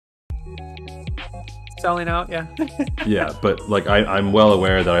Selling out, yeah. Yeah, but like I'm well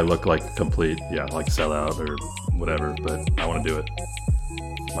aware that I look like a complete, yeah, like sellout or whatever, but I want to do it.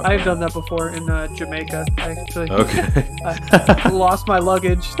 It's my I've plan. done that before in Jamaica. Actually, Okay. I lost my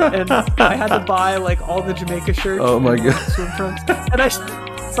luggage and I had to buy like all the Jamaica shirts Oh my and god. like swim trunks,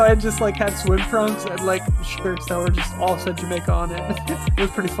 and so I just like had swim trunks and like shirts that were just all said Jamaica on it. It was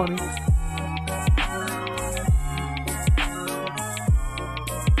pretty funny.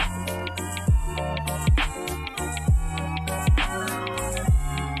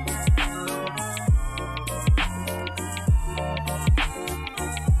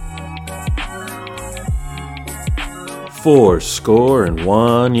 4 score and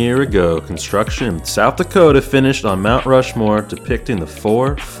 1 year ago, construction in South Dakota finished on Mount Rushmore depicting the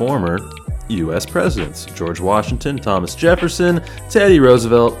 4 former U.S. presidents: George Washington, Thomas Jefferson, Teddy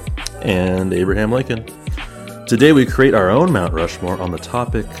Roosevelt, and Abraham Lincoln. Today we create our own Mount Rushmore on the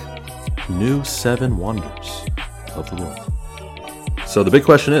topic New 7 Wonders of the World. So the big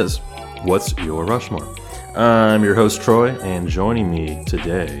question is, what's your Rushmore? I'm your host Troy, and joining me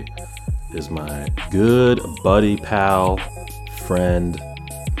today is my good buddy, pal, friend,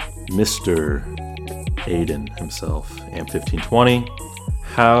 Mr. Aiden himself, Am1520.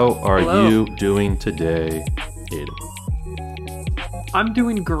 How are Hello. you doing today, Aiden? I'm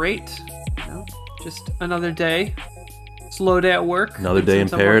doing great. You know, just another day. Slow day at work. Another day in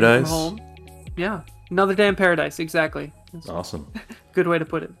since I'm working from paradise? home. Yeah, another day in paradise. Exactly. That's a Awesome. good way to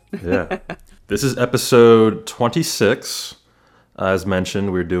put it. Yeah. This is episode 26. As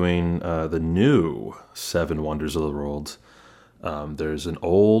mentioned, we're doing the new 7 Wonders of the World. There's an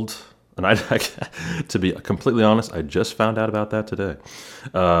old, and to be completely honest, I just found out about that today.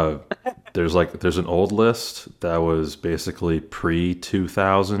 There's an old list that was basically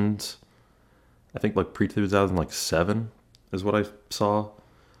pre-2000. I think like pre-2000, like 7 is what I saw.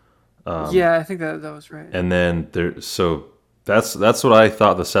 Yeah, I think that was right. And then so that's what I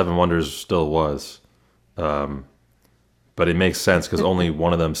thought the 7 Wonders still was. But it makes sense because only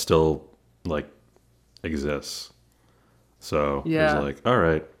one of them still like exists. So Yeah. it's like, all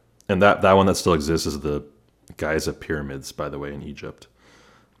right, and that one that still exists is the Giza pyramids, by the way, in Egypt.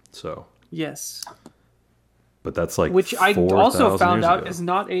 So, Yes. but that's like Which I also 4,000 found years out ago. is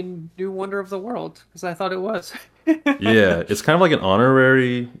not a new wonder of the world because I thought it was. Yeah, it's kind of like an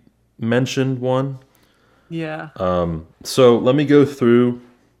honorary mentioned one. Yeah. So let me go through.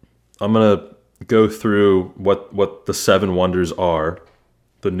 I'm gonna go through what the 7 wonders are,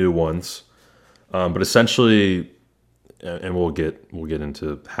 the new ones. But essentially, and we'll get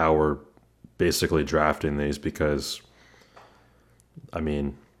into how we're basically drafting these because, I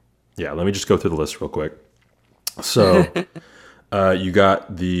mean, yeah. Let me just go through the list real quick. So, you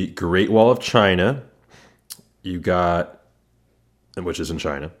got the Great Wall of China. You got, which is in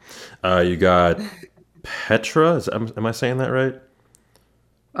China. You got Petra. Am I saying that right?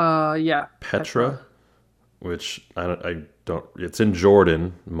 Yeah. Petra, which I don't. It's in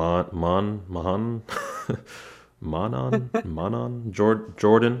Jordan. Manon,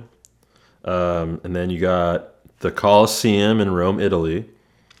 Jordan. And then you got the Colosseum in Rome, Italy,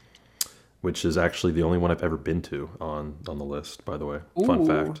 which is actually the only one I've ever been to on the list. By the way, fun Ooh.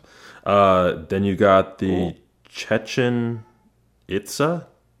 fact. Then you got the Cool. Chechen Itza.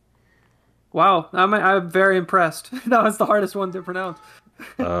 Wow. I'm very impressed. That was the hardest one to pronounce.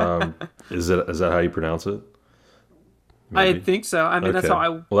 Is that how you pronounce it? I Maybe. think so. I mean, that's Okay. how I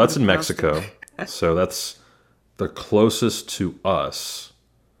Well, that's in pronounced it. Mexico. So that's the closest to us,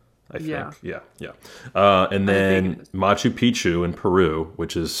 I think. Yeah. Yeah. And I think then it is. Machu Picchu in Peru,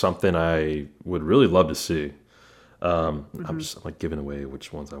 which is something I would really love to see. I'm just like giving away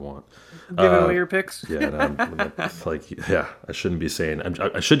which ones I want. Giving away your picks. Yeah, and I shouldn't be saying.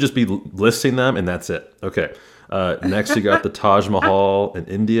 I should just be listing them, and that's it. Okay. Next, you got the Taj Mahal in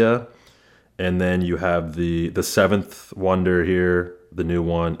India, and then you have the 7th wonder here. The new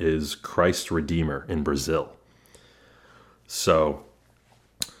one is Christ Redeemer in Brazil. So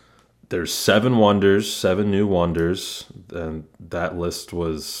there's 7 wonders, 7 new wonders, and that list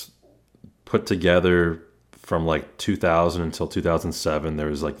was put together from like 2000 until 2007. There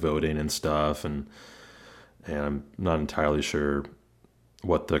was like voting and stuff, and I'm not entirely sure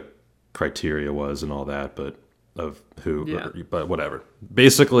what the criteria was and all that, but of who, Yeah. but whatever.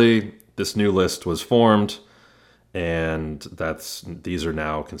 Basically, this new list was formed, and these are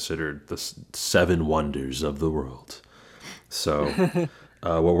now considered the 7 wonders of the world. So,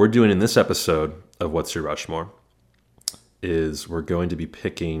 what we're doing in this episode of What's Your Rushmore is we're going to be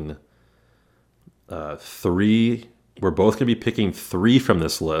picking 3. We're both going to be picking 3 from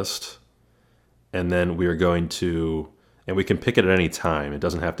this list, and then we are going to and we can pick it at any time. It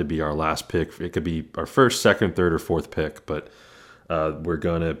doesn't have to be our last pick. It could be our first, second, third, or fourth pick. But we're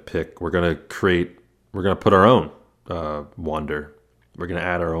gonna put our own wonder. We're gonna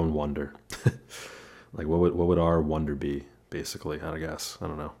add our own wonder. Like what would our wonder be? Basically, I guess I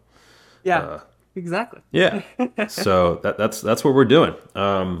don't know. Yeah, exactly. Yeah. So that's what we're doing.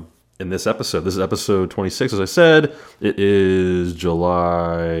 In this episode. This is episode 26, as I said. It is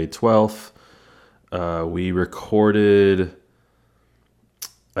July 12th. We recorded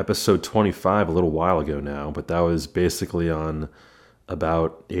episode 25 a little while ago now, but that was basically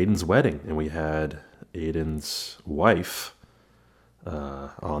about Aiden's wedding, and we had Aiden's wife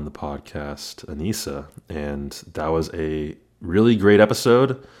on the podcast, Anissa, and that was a really great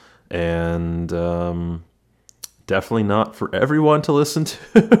episode, and definitely not for everyone to listen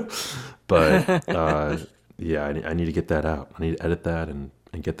to, but yeah, I need to get that out. I need to edit that and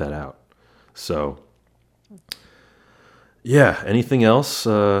get that out. So, yeah, anything else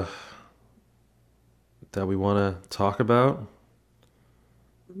that we want to talk about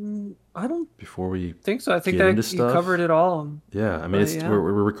I don't before we think so. I think get into that you stuff? covered it all. Yeah, I mean, Yeah. we're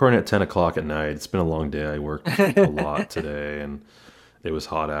recording at 10 o'clock at night. It's been a long day. I worked a lot today, and it was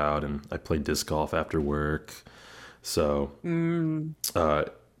hot out, and I played disc golf after work. So, one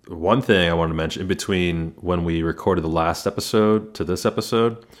thing I wanted to mention in between when we recorded the last episode to this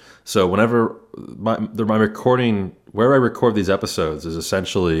episode. So, whenever my recording, where I record these episodes is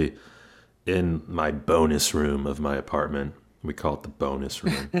essentially in my bonus room of my apartment. We call it the bonus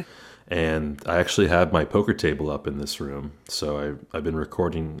room. And I actually have my poker table up in this room. So I've been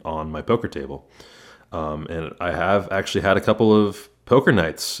recording on my poker table. And I have actually had a couple of poker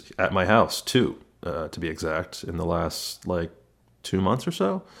nights at my house too, to be exact, in the last 2 months or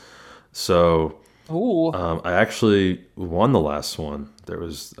so. So Ooh. I actually won the last one. There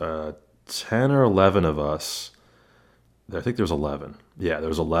was 10 or 11 of us. I think there was 11. Yeah, there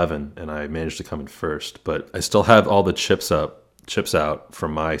was 11, and I managed to come in first. But I still have all the chips out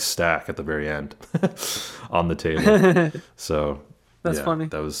from my stack at the very end on the table. So That's yeah, funny.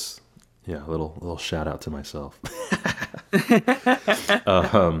 That was a little shout out to myself.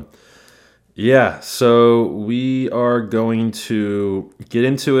 Yeah, so we are going to get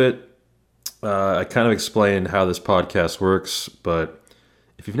into it. I kind of explained how this podcast works, but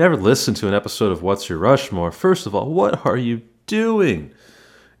if you've never listened to an episode of What's Your Rushmore, first of all, what are you doing?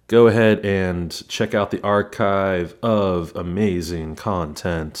 Go ahead and check out the archive of amazing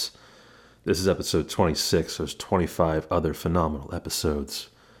content. This is episode 26. There's 25 other phenomenal episodes.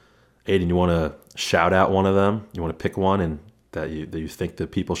 Aiden, you want to shout out one of them? You want to pick one and that you think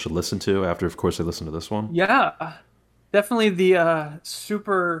that people should listen to after, of course, they listen to this one? Yeah, definitely the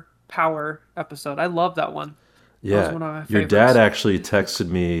super power episode. I love that one. That was Yeah, one of my your favorites. dad actually texted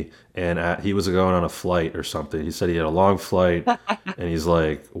me, and he was going on a flight or something. He said he had a long flight, and he's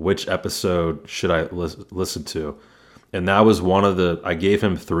like, "Which episode should I listen to?" And that was one of I gave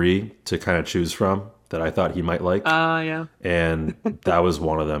him 3 to kind of choose from that I thought he might like, Yeah, and that was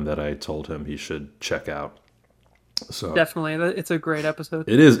one of them that I told him he should check out. So definitely. It's a great episode.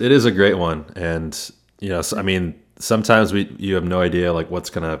 it is a great one, and I mean, sometimes you have no idea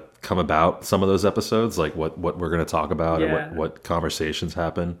what's gonna come about some of those episodes, like what we're gonna talk about Yeah. or what conversations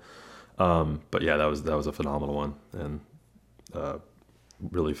happen. But yeah, that was a phenomenal one and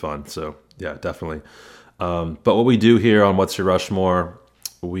really fun. So yeah, definitely. But what we do here on What's Your Rushmore,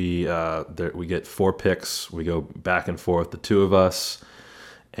 we get 4 picks. We go back and forth, the 2 of us,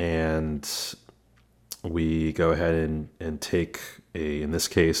 and we go ahead and take in this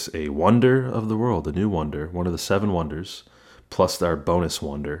case, a wonder of the world, a new wonder, one of the 7 wonders, plus our bonus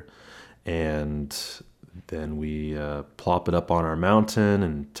wonder. And then we plop it up on our mountain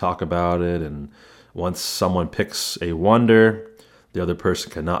and talk about it. And once someone picks a wonder, the other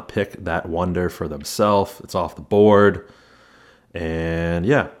person cannot pick that wonder for themselves. It's off the board. And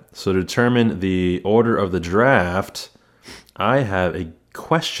yeah, so to determine the order of the draft, I have a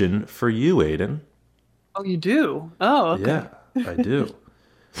question for you, Aiden. Oh, you do? Oh, okay. Yeah, I do.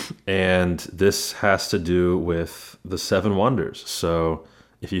 And this has to do with the 7 wonders. So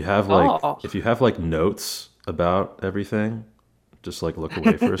if you have Oh. notes about everything, just look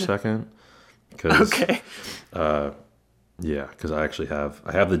away for a second. Because Okay. yeah, because I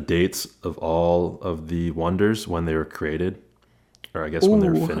have the dates of all of the wonders when they were created, or I guess when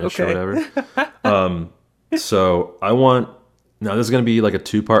they're Ooh, finished okay. or whatever. So now this is going to be a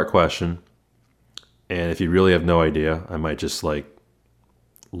 2-part question. And if you really have no idea, I might just let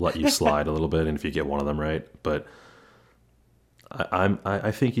you slide a little bit, and if you get one of them right, but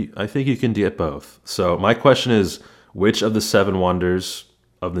I think you can get both. So my question is, which of the 7 wonders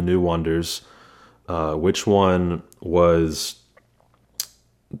of the new wonders which one was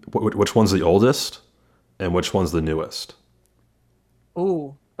which one's the oldest and which one's the newest?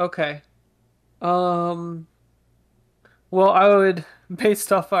 Ooh, okay. Um, well, I would,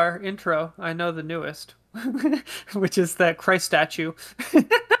 based off our intro, I know the newest, which is that Christ statue.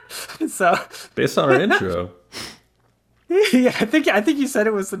 So, Based on our intro. yeah, I think you said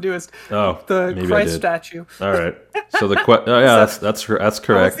it was the newest, Oh, the maybe I Christ did. statue. All right. So oh yeah, that's What's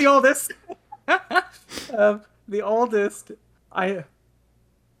correct. the oldest? The oldest. I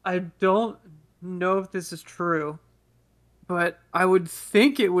I don't know if this is true, but I would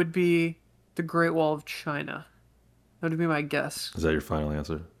think it would be the Great Wall of China. That would be my guess. Is that your final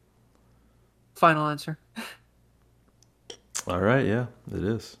answer? Final answer. All right, yeah, it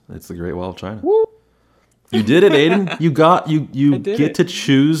is. It's the Great Wall of China. Woo! You did it, Aiden. You I did get it. to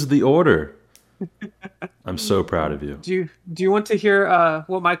choose the order. I'm so proud of you. Do you want to hear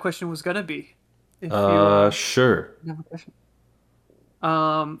what my question was gonna be? If you Sure. have a question.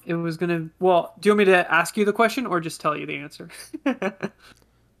 It was gonna. Well, do you want me to ask you the question or just tell you the answer?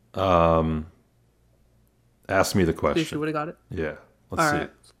 Um, ask me the See if you question. would have got it. Yeah. Let's All see.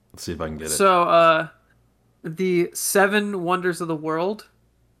 right. Let's see if I can get it. So, the seven wonders of the world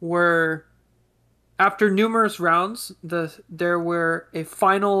were, after numerous rounds, there were a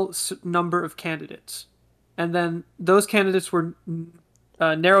final number of candidates, and then those candidates were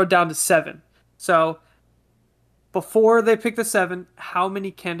narrowed down to seven. So, before they picked the seven, how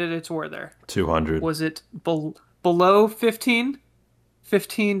many candidates were there? 200. Was it below 15,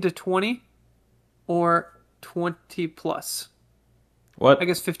 15 to 20, or 20 plus? What? I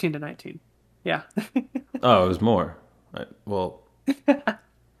guess 15 to 19. Yeah. Oh, it was more. Well,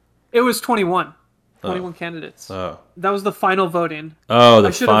 It was 21. 21 candidates. oh. That was the final voting. Oh,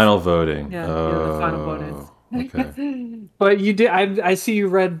 the should've- final voting. Yeah, oh, the final voting. Okay. But you did. I see you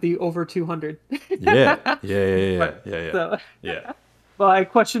read the over 200. Yeah. Yeah. So, Yeah. my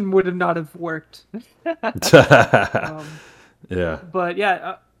question would have not have worked. Yeah. Yeah. But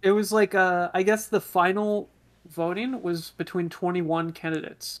yeah, it was like I guess the final voting was between 21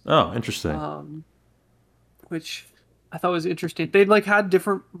 candidates, Oh, interesting. which I thought was interesting. They like had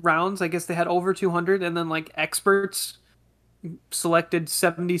different rounds. I guess they had over 200, and then like experts selected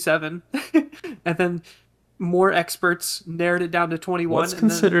 77, and then more experts narrowed it down to 21. What's and then I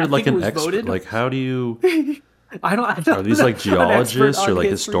considered think like it an was expert? voted. Like, how do you? I don't Are these know. like An expert geologists or on like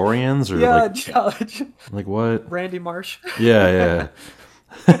history. historians or Yeah, like geologist. what? Randy Marsh. Yeah.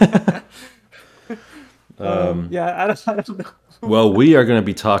 Yeah, I don't know. Well, we are going to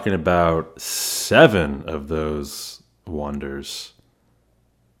be talking about 7 of those wonders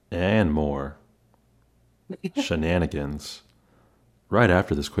and more shenanigans right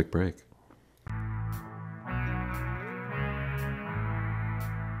after this quick break.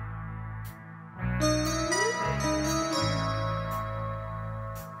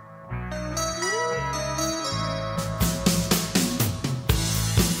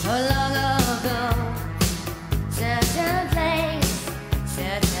 Long ago, certain place,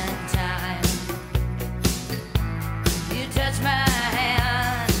 certain time, you touched my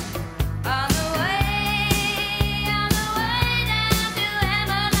hand on the way down to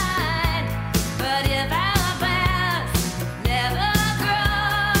Emmeline. But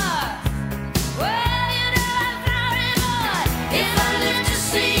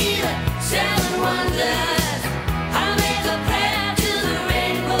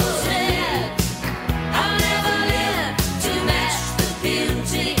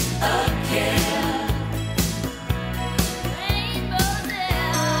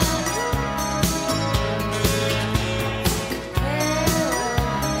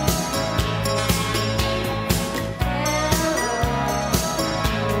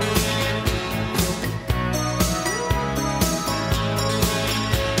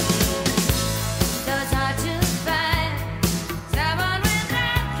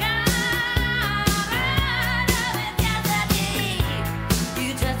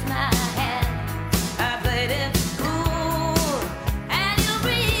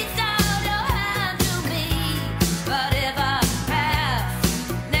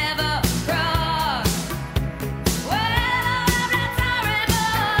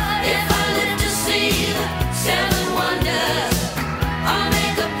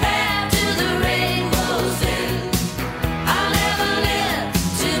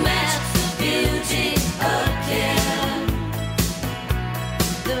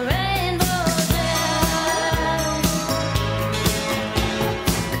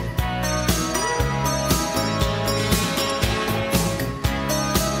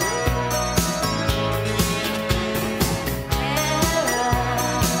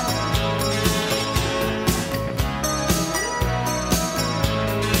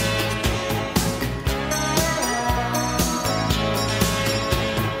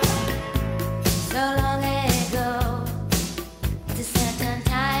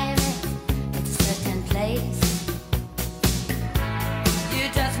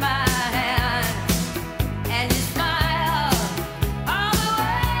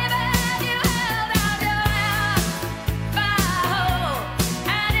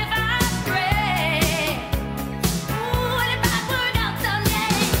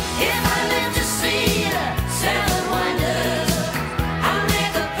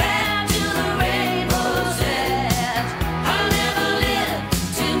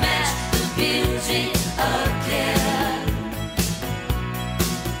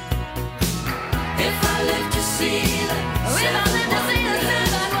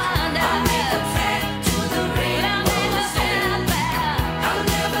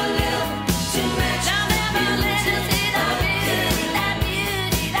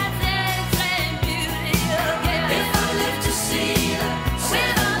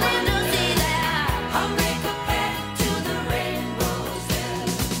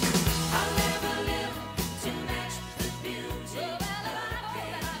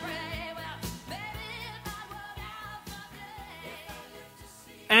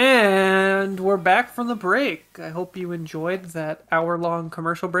we're back from the break. I hope you enjoyed that hour-long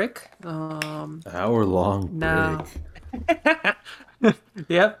commercial break. Hour-long Now, break.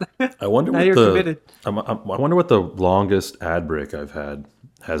 yep. I wonder Now what you're the committed. I wonder what the longest ad break I've had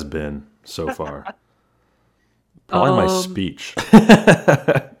has been so far. Probably my Um, speech,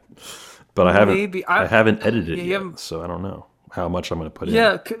 but maybe I haven't edited yeah, it you yet, haven't, so I don't know how much I'm going to put in.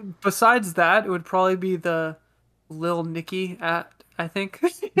 yeah. Besides that, it would probably be the Lil Nicky at. I think.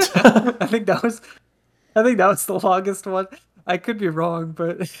 I think that was. I think that was the longest one. I could be wrong,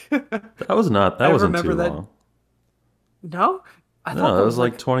 but That I wasn't remember too that. long. No, I thought No, that that was was like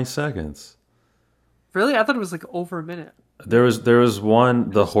like 20 seconds. really. I thought it was like over a minute. There was one,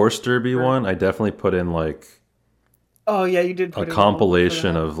 I the just horse derby heard. one. I definitely put in like Oh yeah, you did a put in a little one for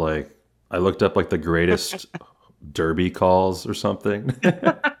compilation of like I looked up like the greatest derby calls or something.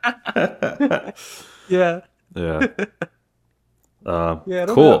 that. Yeah, Yeah. yeah. I don't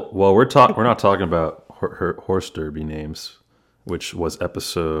know. Cool. Well, we're not talking about horse derby names, which was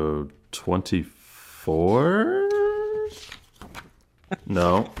episode 24.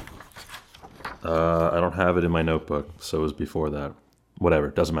 No, I don't have it in my notebook, so it was before that. Whatever,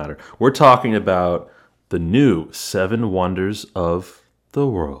 doesn't matter. We're talking about the new Seven Wonders of the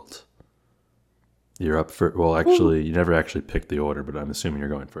World. You're up for. Well, Woo. actually, you never actually picked the order, but I'm assuming you're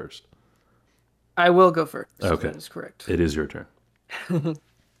going first. I will go first. Okay, That is correct. it is your turn.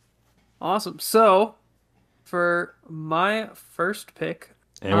 Awesome. So, for my first pick,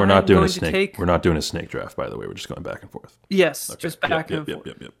 And we're not I'm doing a going to snake. take We're not doing a snake draft, by the way. We're just going back and forth. yes, Okay. just Yep. back Yep. and Yep. forth.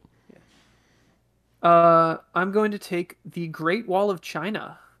 Yep. Yep. I'm going to take the Great Wall of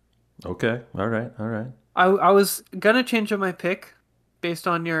China. Okay. All right. All right. I was gonna change up my pick based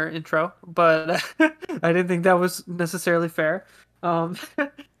on your intro, but I didn't think that was necessarily fair. Um,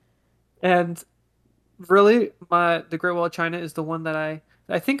 and really, the Great Wall of China is the one that I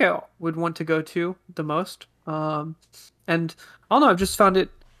think I would want to go to the most. And I don't know, I've just found it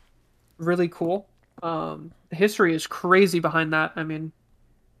really cool. The history is crazy behind that. I mean,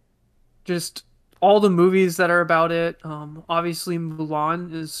 just all the movies that are about it. Obviously,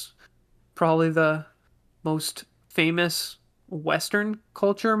 Mulan is probably the most famous Western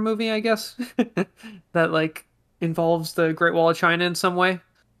culture movie, I guess, that like involves the Great Wall of China in some way.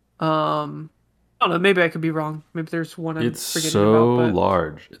 I don't know. Maybe I could be wrong. Maybe there's one I'm It's forgetting about, so but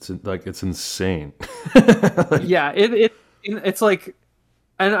large. It's insane. Like, yeah, it's like,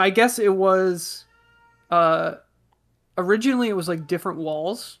 and I guess it was uh originally it was like different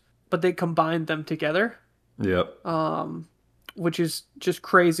walls, but they combined them together, yep. which is just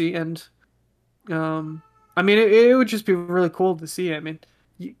crazy. And I mean, it would just be really cool to see. I mean,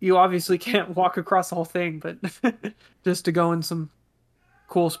 you obviously can't walk across the whole thing, but just to go in some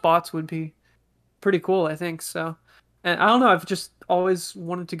cool spots would be pretty cool, I think. So, and I don't know, I've just always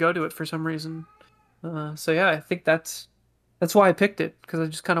wanted to go to it for some reason. So yeah, I think that's why I picked it because I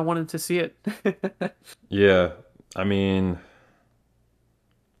just kind of wanted to see it. Yeah. I mean,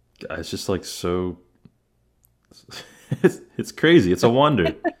 it's just like so. It's crazy. It's a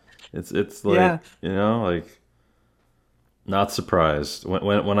wonder. It's like Yeah, like not surprised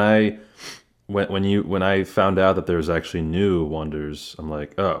when I found out that there's actually new wonders. I'm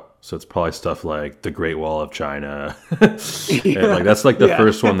like, oh, so it's probably stuff like the Great Wall of China. And, like that's like the yeah,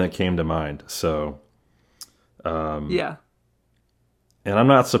 first one that came to mind. So, yeah, and I'm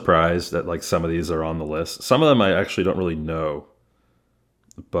not surprised that like some of these are on the list. Some of them I actually don't really know,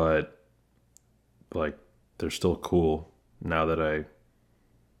 but like they're still cool now that I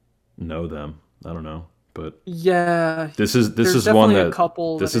know them. I don't know, but yeah. this There's is one definitely a that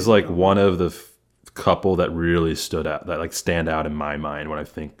couple this that I is like know. one of the couple that really stood out that like stand out in my mind when I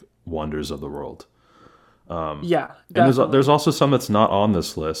think wonders of the world. Yeah, And there's definitely. also some that's not on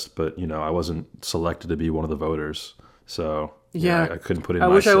this list, but I wasn't selected to be one of the voters, so Yeah, I couldn't put in I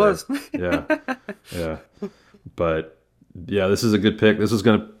my wish I say. was. Yeah, yeah, but yeah, this is a good pick. This is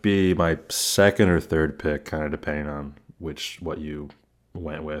gonna be my second or third pick, kind of depending on what you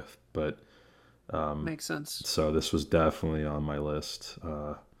went with, but. Makes sense. So this was definitely on my list,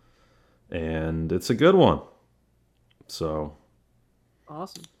 and it's a good one. So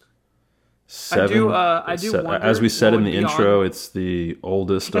Awesome. seven, I do as we wonder said what in would the be on. intro, it's the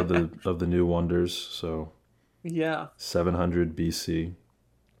oldest of the new wonders. So Yeah. 700 BC.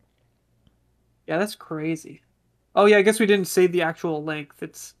 Yeah, that's crazy. Oh yeah, I guess we didn't say the actual length.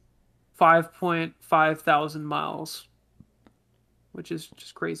 It's 5.5 thousand miles, which is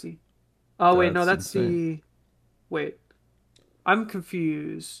just crazy. Oh wait, no, That's that's insane. the wait. I'm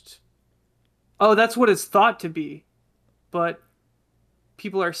confused. Oh, that's what it's thought to be, but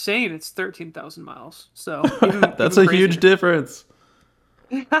people are saying it's 13,000 miles. So even That's even a huge crazier. difference.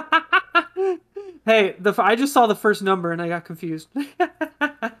 Hey, I just saw the first number and I got confused.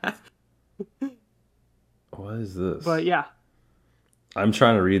 What is But this? yeah, I'm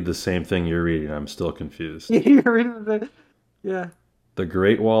trying to read the same thing you're reading. I'm still confused. you're reading the yeah. The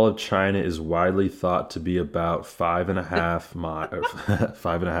Great Wall of China is widely thought to be about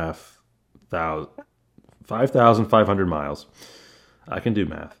 5,500 miles. I can do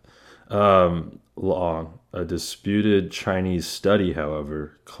math. Long. A disputed Chinese study,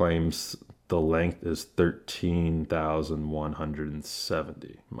 however, claims the length is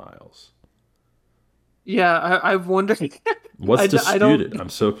 13,170 miles. Yeah, I've wondered. What's I don't. disputed? I'm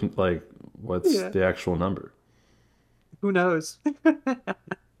like, what's Yeah, the actual number? who knows?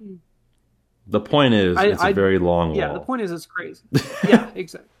 The point is, it's a I very long yeah. The wall. point is, it's crazy. Yeah,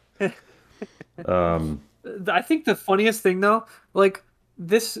 exactly. Um, I think the funniest thing though, like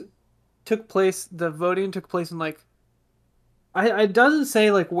this took place. The voting took place in like it doesn't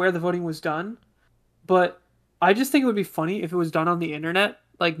say like where the voting was done, but I just think it would be funny if it was done on the internet,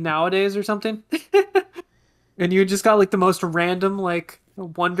 like nowadays or something. And you just got like the most random like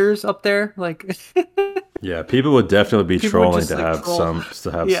wonders up there. Like yeah, people would definitely be people would trolling just like troll.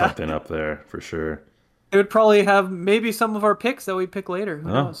 to have Yeah. something up there for sure. They would probably have maybe some of our picks that we pick later. Who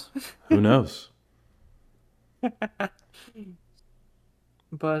Oh, knows? who knows?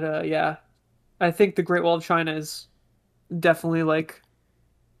 But yeah, I think the Great Wall of China is definitely like,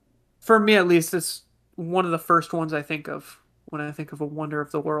 for me at least, it's one of the first ones I think of when I think of a wonder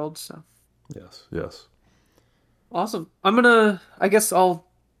of the world. So Yes, yes. awesome. I guess I'll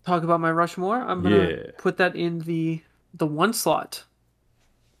talk about my Rushmore. I'm gonna Yeah. put that in the one slot.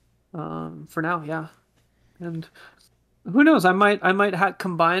 For now, yeah. And who knows? I might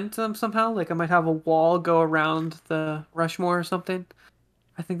combine them somehow. Like I might have a wall go around the Rushmore or something.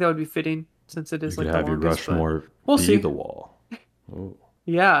 I think that would be fitting since it You is could like the have your longest. But Rushmore we'll be see. the wall. Ooh,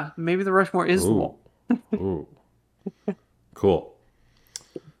 Yeah, maybe the Rushmore is the ooh, wall. ooh. Cool.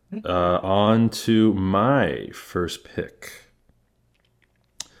 On to my first pick.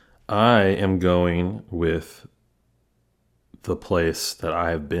 I am going with the place that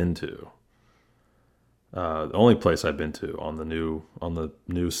I have been to. The only place I've been to on the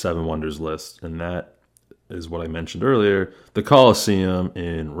new Seven Wonders list, and that is what I mentioned earlier, the Colosseum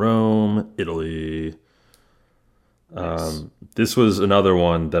in Rome, Italy. Nice. This was another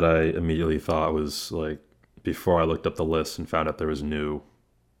one that I immediately thought was like before I looked up the list and found out there was new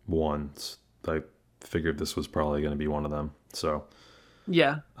ones. I figured this was probably going to be one of them. So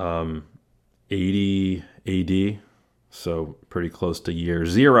Yeah. 80 AD, so pretty close to year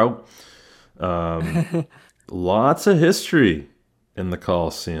zero. Um, Lots of history in the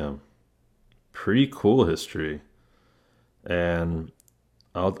Colosseum. Pretty cool history, and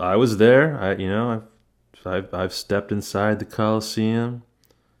I was there. I've stepped inside the Colosseum,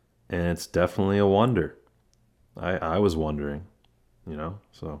 and it's definitely a wonder. I was wondering,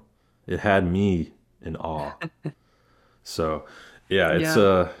 so it had me in awe. So yeah,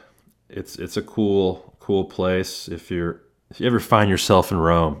 Yeah. it's a cool place if you ever find yourself in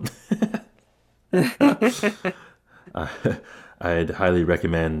Rome. I, I'd highly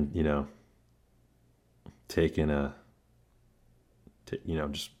recommend taking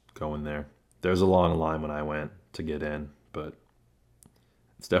just going there. There's a long line when I went to get in, but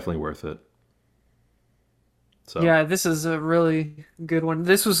it's definitely worth it. So Yeah, this is a really good one.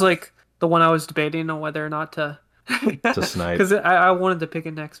 This was like the one I was debating on whether or not to, to snipe, because I wanted to pick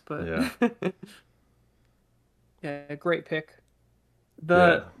it next, but yeah, yeah, great pick.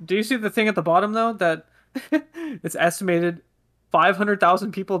 yeah. Do you see the thing at the bottom though that it's estimated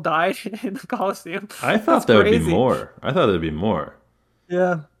 500,000 people died in the Colosseum? I That's thought there would be crazy. more. I thought there'd be more.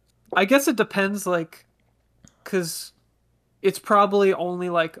 Yeah. I guess it depends, like, because it's probably only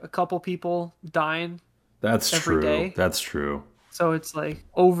like a couple people dying That's every true. day. That's true. So it's like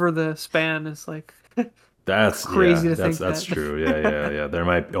over the span, it's like That's crazy to that's think that's that. true. Yeah. There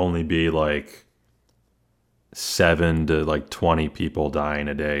might only be like 7 to 20 people dying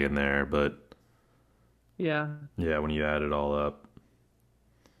a day in there, but Yeah. yeah, when you add it all up,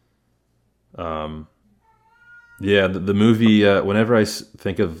 um, yeah, the movie. Whenever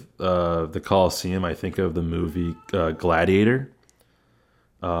think of the Colosseum, I think of the movie Gladiator,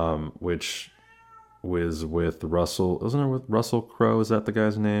 which was with Russell. Wasn't it with Russell Crowe? Is that the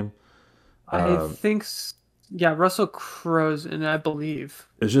guy's name? I think, yeah, Russell Crowe's in, it, I believe.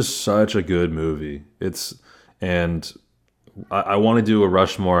 It's just such a good movie. And I want to do a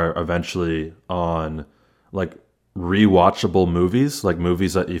Rushmore eventually on like rewatchable movies, like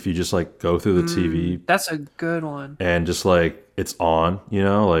movies that if you just like go through the TV That's a good one. and just like it's on,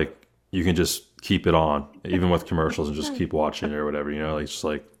 like you can just keep it on, even with commercials, and just keep watching it or whatever. Like just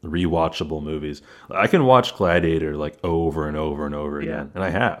like rewatchable movies. I can watch Gladiator like over and over and over Yeah. again, and I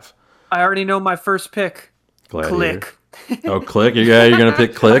have I already know my first pick. Gladiator. Click. Oh, Click! Yeah, you're gonna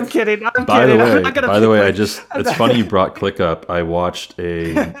pick Click. I'm kidding. I'm By the kidding. I'm way, not gonna by the pick way, Click. it's funny you brought Click up. I watched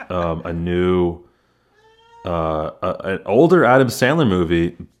a new an older Adam Sandler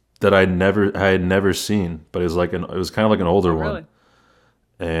movie that I had never seen, but it was kind of like an older one, Really?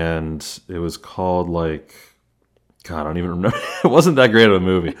 and it was called like God, I don't even remember. It wasn't that great of a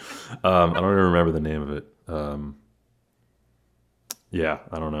movie. I don't even remember the name of it. Yeah,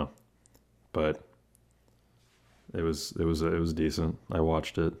 I don't know, but it was decent. I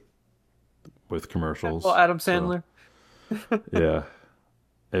watched it with Well, commercials. Adam So Sandler. yeah,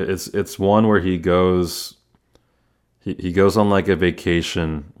 it's one where he goes on like a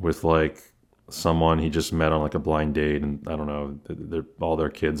vacation with like someone he just met on like a blind date, and I don't know, all their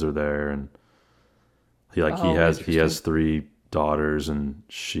kids are there, and Oh, he has interesting. three daughters, and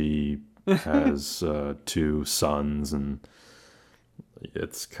she has two sons, and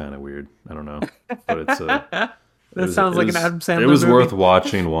it's kind of weird. I don't know, but That sounds like an Adam it Sandler was worth movie.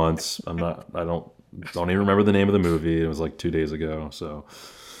 watching once. I don't even remember the name of the movie. It was like 2 days ago, so.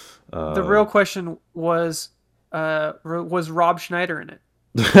 The real question was Rob Schneider in it?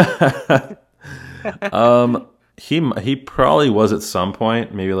 He probably was at some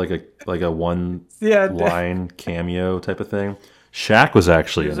point, maybe like a one Yeah, line cameo type of thing. Shaq was he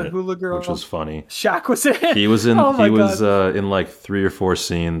actually was in a it, hula which was girl. funny. Shaq was in it. Oh He my was god. in like 3 or 4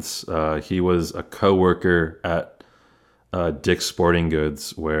 scenes. He was a coworker at Dick's Sporting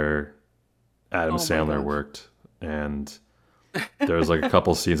Goods where Adam Oh my Sandler gosh. worked, and there was like a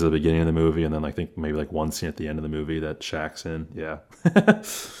couple scenes at the beginning of the movie, and then I think maybe like one scene at the end of the movie that Shaq's in. Yeah.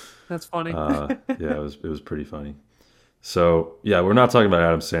 That's funny. Yeah, it was pretty funny. So yeah, we're not talking about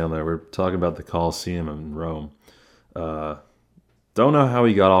Adam Sandler. We're talking about the Colosseum in Rome. Uh, don't know how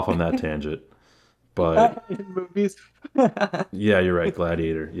he got off on that tangent, but In movies. yeah, you're right.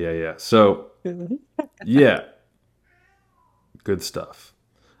 Gladiator. Yeah, yeah. So yeah, good stuff.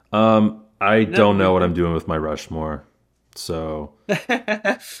 I No, don't know what I'm doing with my Rushmore, so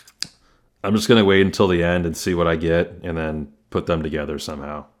I'm just gonna wait until the end and see what I get, and then put them together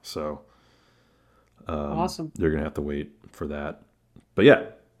somehow. So Awesome. you're gonna have to wait for that. But yeah,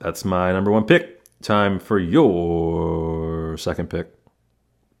 that's my number one pick. Time for your second pick.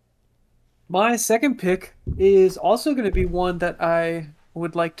 My second pick is also going to be one that I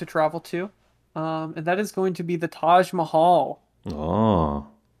would like to travel to, and that is going to be the Taj Mahal. Oh, I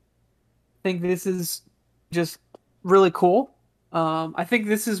think this is just really cool. I think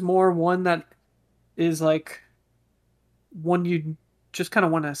this is more one that is like one you just kind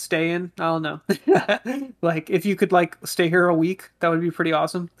of want to stay in. I don't know. Like if you could like stay here a week, that would be pretty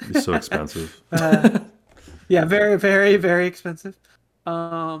awesome. it'd be so expensive. Uh, yeah, very, very, very expensive.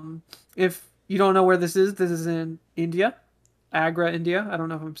 If you don't know where this is in India, Agra, India. I don't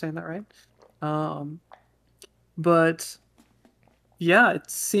know if I'm saying that right. Um, but yeah, it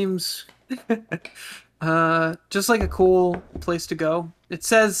seems just like a cool place to go. It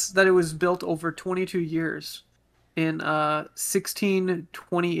says that it was built over 22 years in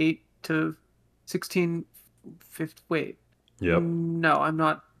 1628 to 1650. Wait, Yep. no, I'm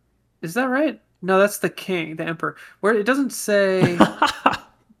not. Is that right? No, that's the king, the emperor. Where it doesn't say.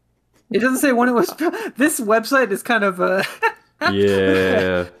 It doesn't say when it was. This website is kind of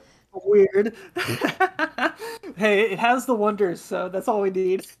Yeah. weird. Hey, it has the wonders, so that's all we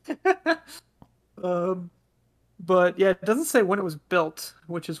need. Um, but yeah, it doesn't say when it was built,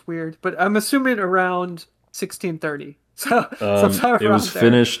 which is weird. But I'm assuming around 1630. So sometime It around was there.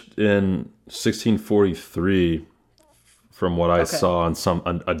 finished in 1643, from what I Okay, saw on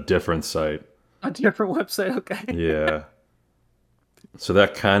a different site. a different website. Okay. Yeah. So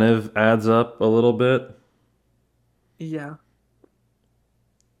that kind of adds up a little bit. Yeah,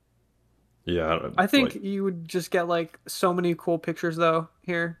 Yeah, I think like you would just get like so many cool pictures though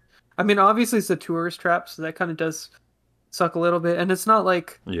here. I mean, obviously it's a tourist trap, so that kind of does suck a little bit, and it's not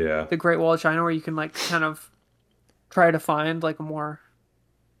like yeah. the Great Wall of China where you can like kind of try to find like a more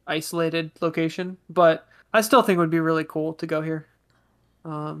isolated location, but I still think it would be really cool to go here.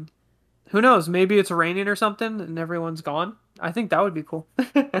 Um, who knows? Maybe it's raining or something and everyone's gone. I think that would be cool.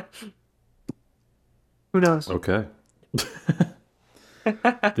 Who knows? Okay.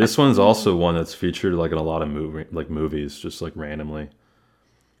 This one's also one that's featured like in a lot of movies, just like randomly.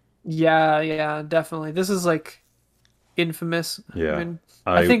 Yeah, yeah, definitely. This is like infamous. I Yeah. mean,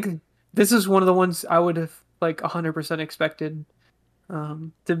 I I think this is one of the ones I would have like 100% expected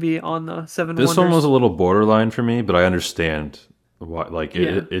to be on the Seven This one was Wonders. a little borderline for me, but I understand Like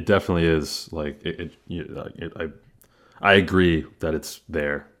Yeah. it definitely is. Like I agree that it's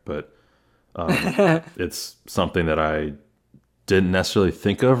there, but it's something that I didn't necessarily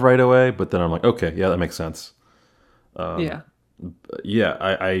think of right away. But then I'm like, okay, yeah, that makes sense. Yeah. Yeah,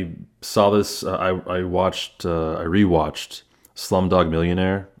 I saw this. I rewatched Slumdog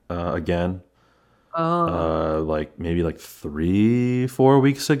Millionaire again, Oh. like maybe like 3 4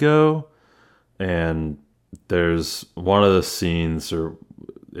 weeks ago, and there's one of the scenes or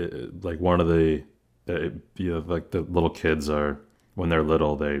like one of the like the little kids are when they're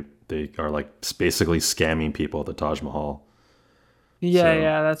little they are like basically scamming people at the Taj Mahal. Yeah, So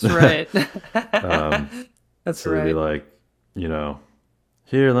yeah, that's right. um, That's so they'd be right. like, you know,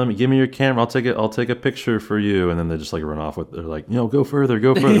 here, let me give me your camera. I'll take a picture for you, and then they just like run off with. They're like, go further,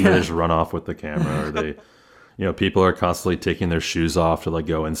 and then they Yeah. just run off with the camera. Or they, people are constantly taking their shoes off to like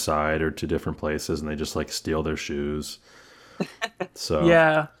go inside or to different places, and they just like steal their shoes. So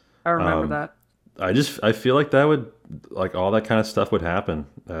Yeah. I remember um, that. I feel like that would like all that kind of stuff would happen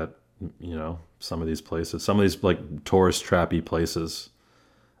at some of these places, some of these like tourist trappy places,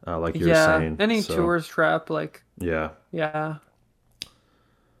 like you were Yeah. saying. Any So tourist trap, like, yeah, yeah.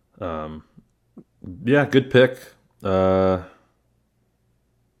 um, yeah, good pick. Uh,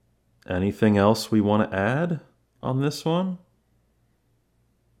 Anything else we want to add on this one?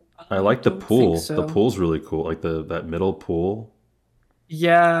 I I like the don't think pool. The so. pool's really cool. Like the that middle pool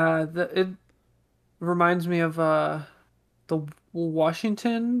Yeah, it reminds me of the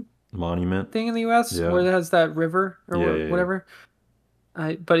Washington monument. thing in the US Yeah, where it has that river or yeah, yeah, yeah. whatever.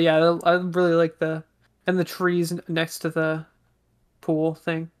 I but yeah, I really like the and the trees next to the pool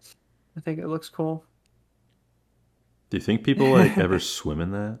thing. I think it looks cool. Do you think people like ever swim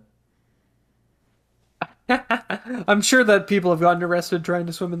in that? I'm sure that people have gotten arrested trying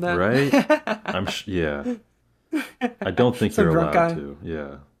to swim in Right? that. Yeah. I don't think you're Some drunk allowed guy. to.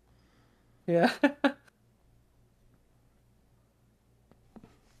 Yeah. Yeah.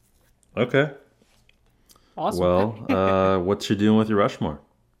 Okay. Awesome. Well, what you doing with your Rushmore?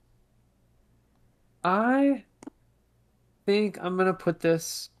 I think I'm gonna put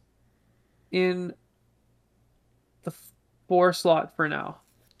this in the four slot for now.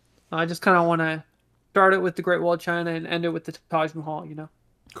 I just kind of want to start it with the Great Wall of China and end it with the Taj Mahal,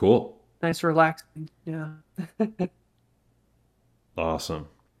 Cool. Nice, relaxing. Yeah. Awesome.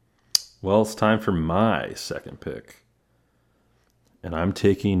 Well, it's time for my second pick. And I'm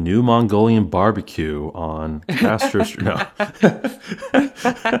taking New Mongolian Barbecue on Castro Street. No.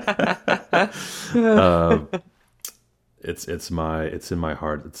 uh, it's in my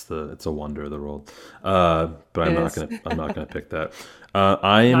heart. It's a wonder of the world. But It is. I'm not gonna pick that.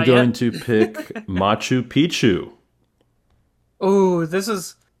 I am Not going yet. to pick Machu Picchu, Oh,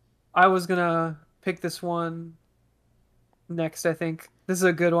 I was gonna pick this one next, I think. This is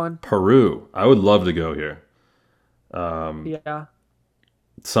a good one. Peru. I would love to go here. Um, Yeah.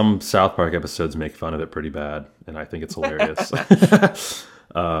 some South Park episodes make fun of it pretty bad, and I think it's hilarious.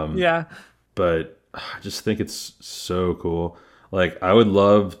 Yeah. But I just think it's so cool. Like, I would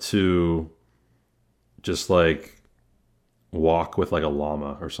love to just like walk with like a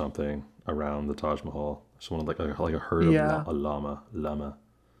llama or something around the Taj Mahal. I just want to like a herd of Yeah. a llama.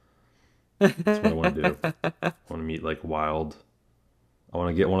 That's what I want to do. I want to meet like wild. I want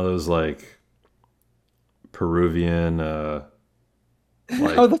to get one of those like Peruvian Oh,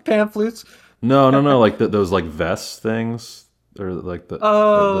 like the pan flutes. no like those like vest things or like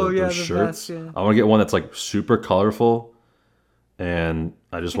Oh, those yeah, the vest, shirts. yeah. I want to get one that's like super colorful, and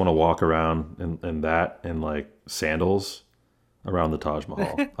I just want to walk around in that and like sandals around the Taj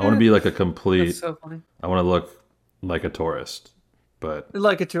Mahal. I want to be like a That's complete. so funny. I want to look like a tourist, but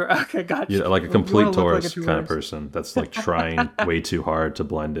Like a tour. Okay, gotcha. like a You want complete to look like a tourist kind of tourist. person that's like trying way too hard to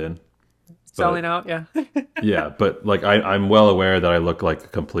blend in. Selling But out, yeah. yeah, but like I'm well aware that I look like a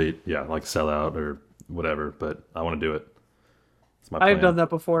complete like sellout or whatever. But I want to do it. It's my I've done plan. that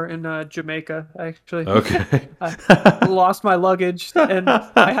before in Jamaica, actually. Okay. I lost my luggage and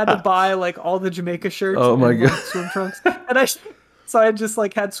I had to buy like all the Jamaica shirts Oh my and god. like swim trunks. And so I just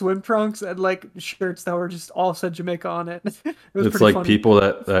like had swim trunks and like shirts that were just all said Jamaica on it. It was It's pretty like funny. people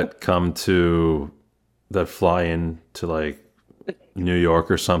that fly in to like New York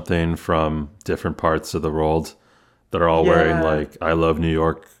or something from different parts of the world that are all wearing Yeah. like I love New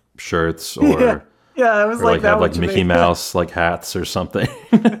York shirts Yeah. Yeah, it was or like like that have with like Mickey Jamaica. Mouse like hats or something.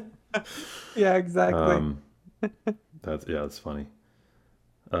 Yeah, exactly. um that's funny.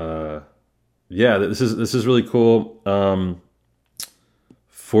 Uh yeah, this is really cool.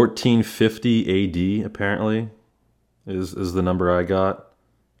 1450 AD apparently is the number I got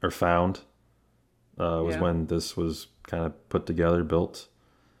or found. Was Yeah. when this was kind of put together, built.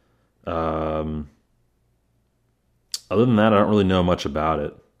 Um, Other than that, I don't really know much about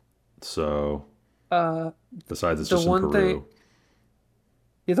it. So Uh, besides, it's the just in one thing, Peru.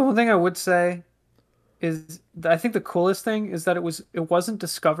 yeah, the one thing I would say is I think the coolest thing is that it wasn't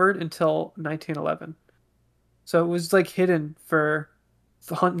discovered until 1911. So it was like hidden for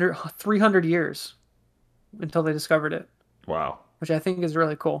 300 years until they discovered it, Wow, which I think is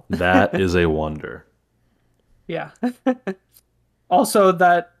really cool. that is a wonder. Yeah. Also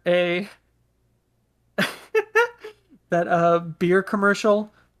that a that a beer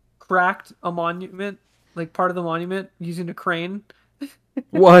commercial cracked a monument, like part of the monument using a crane.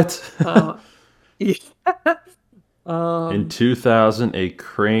 What? Uh, yeah. In Um, 2000, a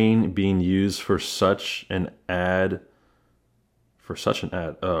crane being used for such an ad. For such an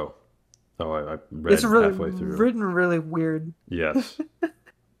ad. Oh, I it's read really halfway through. written really weird. Yes.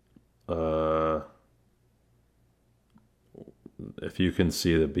 Uh, if you can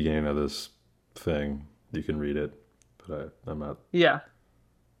see the beginning of this thing, you can read it. But I'm not. Yeah.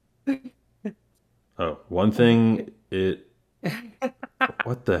 Oh, one thing.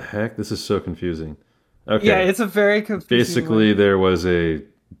 What the heck? This is so confusing. Yeah, Okay. it's a very confusing Basically, one. there was a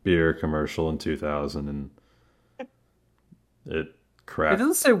beer commercial in 2000 and it It cracked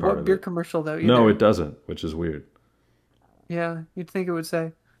doesn't say part what of beer it. commercial though No, it either. doesn't, which is weird. Yeah, you'd think it would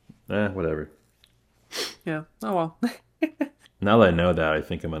say. Whatever. Yeah. Oh well. Now that I know that, I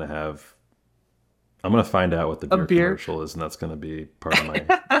think I'm gonna find out what the A beer beer. commercial is, and that's gonna be part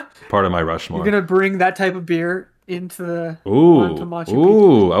of my You're Rushmore. gonna bring that type of beer into the onto Ooh, Machu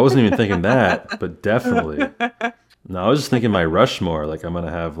ooh! I wasn't even thinking that, but definitely. Picchu. No, I was just thinking my Rushmore. Like I'm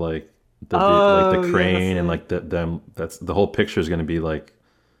gonna have like like the Oh yeah, that's crane and it. like them. That's the whole picture is gonna be like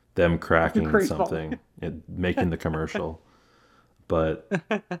them The cracking crate falling. something and making the commercial. But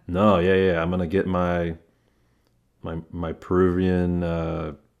no, yeah, yeah. I'm gonna get my Peruvian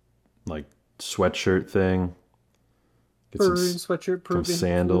like sweatshirt thing. Get Peruvian sweatshirt, some Peruvian food.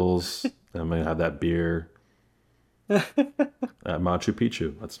 sandals. I'm gonna have that beer at Machu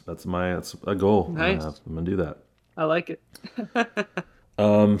Picchu. That's a goal. Nice. I'm gonna do that. I like it.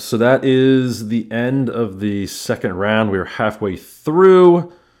 So that is the end of the second round. We're halfway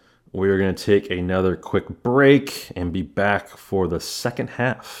through. We're going to take another quick break and be back for the second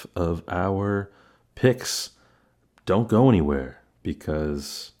half of our picks. Don't go anywhere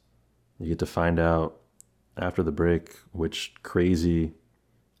because you get to find out after the break which crazy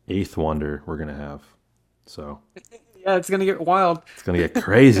eighth wonder we're going to have. So Yeah, it's gonna get wild. it's going to get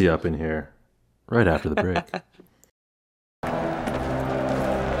crazy up in here right after the break.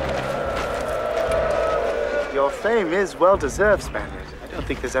 Your fame is well deserved, Spaniard. I don't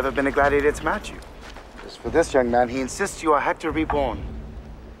think there's ever been a gladiator to match you. As for this young man, he insists you are Hector reborn.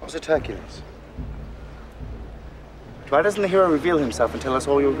 Was it Hercules? Why doesn't the hero reveal himself and tell us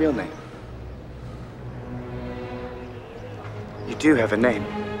all your real name? You do have a name.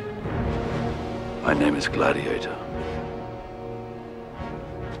 My name is Gladiator.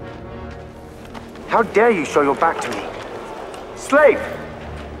 How dare you show your back to me? Slave!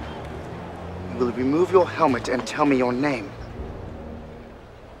 You will remove your helmet and tell me your name.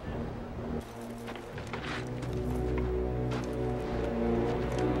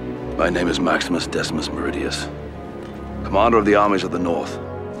 My name is Maximus Decimus Meridius, commander of the armies of the North,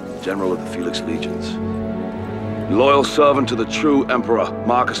 general of the Felix Legions, loyal servant to the true emperor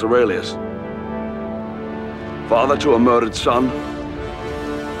Marcus Aurelius, father to a murdered son,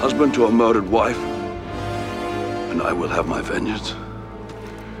 husband to a murdered wife, and I will have my vengeance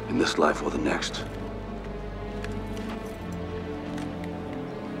in this life or the next.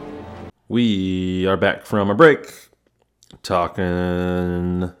 We are back from a break.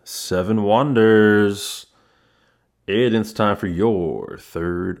 Talking Seven Wonders. Aiden, it's time for your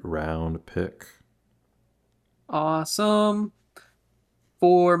third round pick. Awesome.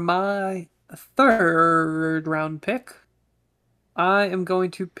 For my third round pick, I am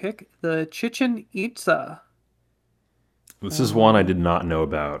going to pick the Chichen Itza. This is one I did not know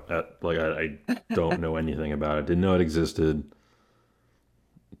about. I don't know anything about it. Didn't know it existed.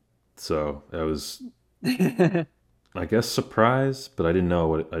 So I was, I guess, surprised, but I didn't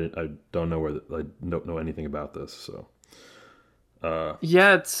know I don't know I don't know anything about this. So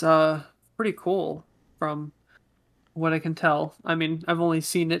Yeah, it's pretty cool from what I can tell. I mean, I've only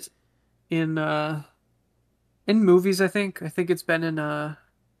seen it in movies, I think. I think it's been in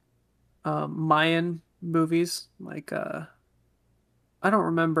Mayan movies. Like I don't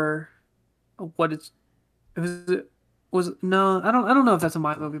remember what it was no, I don't know if that's a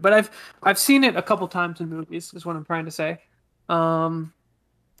Mayan movie, but I've seen it a couple times in movies, is what I'm trying to say. Um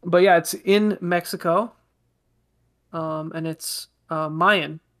but yeah, it's in Mexico. and it's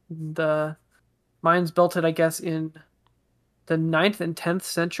Mayan. The Mayans built it, I guess, in the ninth and 10th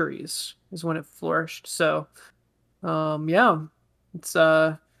centuries is when it flourished. So, yeah, it's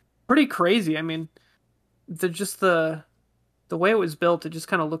pretty crazy. I mean, the way it was built, it just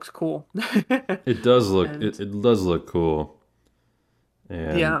kind of looks cool. It does look And it does look cool.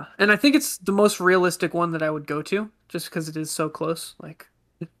 And yeah, and I think it's the most realistic one that I would go to, just because it is so close. Like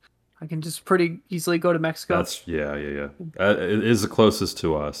I can just pretty easily go to Mexico. that's yeah. It is the closest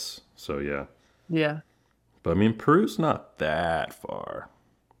to us. So yeah. Yeah, But I mean, Peru's not that far.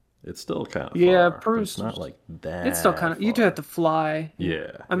 It's still kind of yeah, far, but it's Peru's not like that. it's still kind of you do far. have to fly.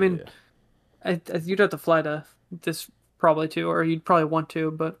 Yeah. I yeah, mean, you'd have to fly to this probably too, or you'd probably want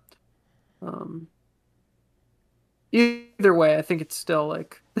to, but um, either way, I think it's still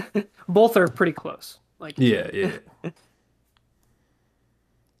like both are pretty close. Like you yeah, said. yeah.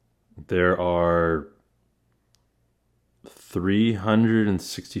 There are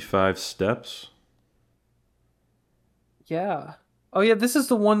 365 steps. Yeah. Oh yeah, this is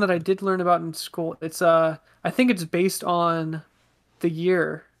the one that I did learn about in school. It's I think it's based on the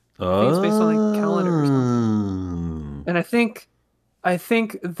year. I think it's based on like calendar or something. Oh. And I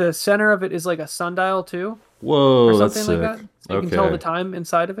think the center of it is like a sundial too, or Whoa, that's something like sick. that. So you can tell the Okay. time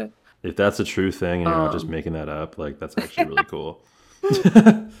inside of it. If that's a true thing and you're not just Um making that up, like that's actually really cool.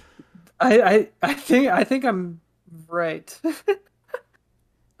 I think I'm right.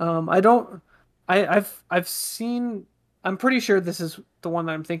 I don't I've seen I'm pretty sure this is the one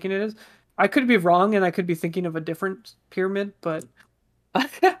that I'm thinking it is. I could be wrong and I could be thinking of a different pyramid, but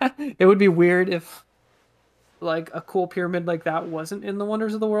it would be weird if like a cool pyramid like that wasn't in the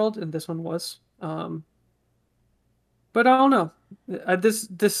Wonders of the World and this one was. But I don't know.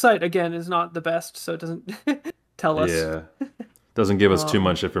 This site again is not the best, so it doesn't tell us. Yeah. Doesn't give us too Um,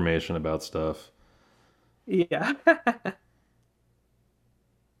 much information about stuff. yeah.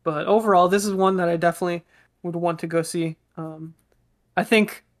 But overall, this is one that I definitely would want to go see. I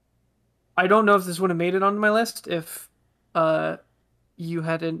think I don't know if this would have made it onto my list if uh you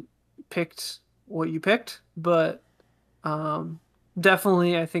hadn't picked what you picked, but um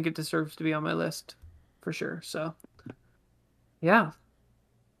definitely I think it deserves to be on my list for sure. So yeah,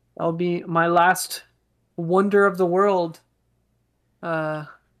 that'll be my last wonder of the world. Uh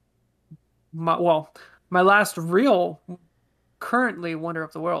well, my last real currently wonder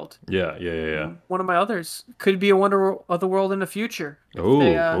of the world. Yeah. One of my others could be a wonder of the world in the future if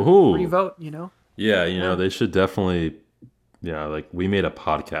they Oh, oh. revote, you know. Yeah, Yeah. they should definitely, like we made a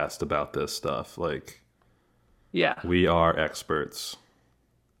podcast about this stuff. Like Yeah. we are experts.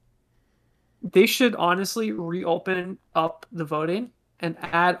 They should honestly reopen up the voting and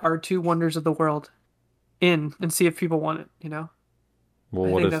add our two wonders of the world in and see if people want it, you know? Well, I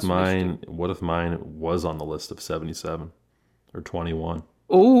what think if that's what they should mine what if mine was on the list of 77 or 21?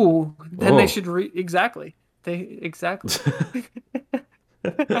 Oh, then they Oh. should exactly. They exactly.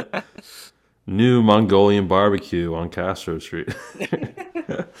 New Mongolian barbecue on Castro Street.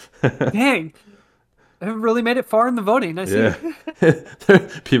 Dang. I haven't really made it far in the voting. I see. Yeah.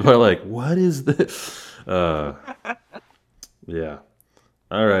 People are like, "What is this?" Yeah.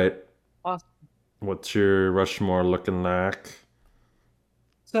 All right. Awesome. What's your Rushmore looking like?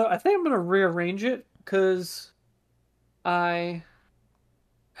 So I think I'm gonna rearrange it because I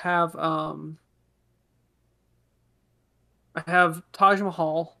have I have Taj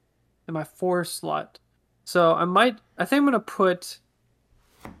Mahal in my 4 slot. So I think I'm gonna put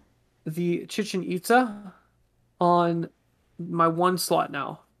the Chichen Itza on my 1 slot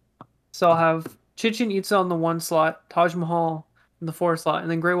now. So I'll have Chichen Itza on the 1 slot, Taj Mahal in the 4 slot, and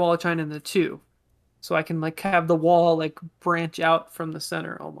then Great Wall of China in the 2. So I can like have the wall like branch out from the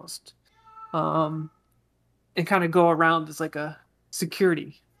center almost. Um and kind of go around as like a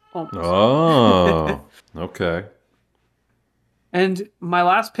security almost. Oh, okay. And my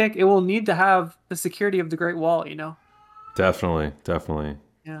last pick, it will need to have the security of the Great Wall, you know? Definitely.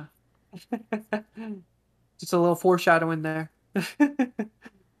 Yeah. Just a little foreshadowing there.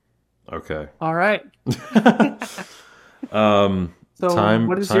 Okay. All right. Um, So time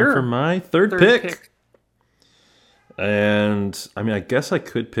what is time your for my third third pick. pick? And I mean, I guess I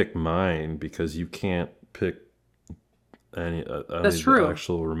could pick mine because you can't pick any That's of true. the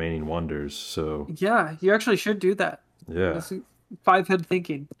actual remaining wonders. So Yeah, you actually should do that. yeah, That's 5 head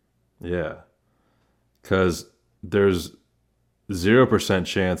thinking. yeah, because there's 0%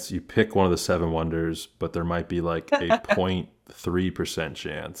 chance you pick one of the 7 wonders, but there might be like a 0.3%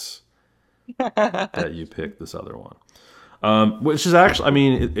 chance that you pick this other one. Which is actually, I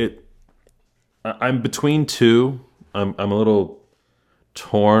mean, I'm between two. I'm a little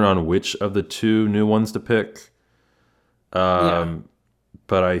torn on which of the 2 new ones to pick. But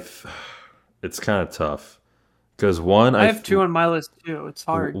it's kind of tough because one I have two on my list too. It's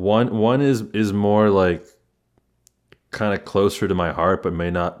hard. one is more like kind of closer to my heart, but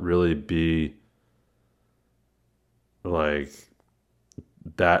may not really be like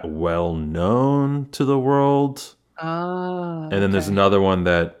that well known to the world. Ah, And then there's okay. another one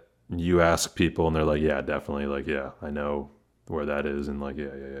that you ask people and they're like, yeah, definitely. Like, yeah, I know where that is. And like, yeah,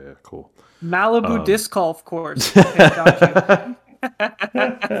 cool. Malibu Disc Golf Course. Okay, got you.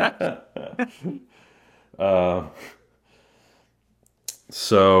 Uh,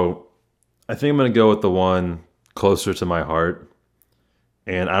 so I think I'm going to go with the one closer to my heart.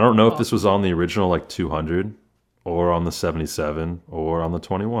 And I don't know if this was on the original like 200 or on the 77 or on the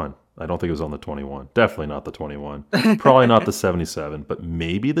 21. I don't think it was on the 21. Definitely not the 21. Probably not the 77, but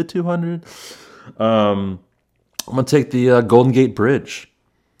maybe the 200. I'm going to take the Golden Gate Bridge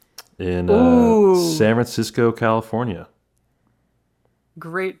in Ooh. San Francisco, California.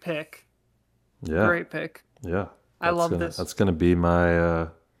 Great pick. Yeah. Great pick. Yeah. I love this. That's going to be my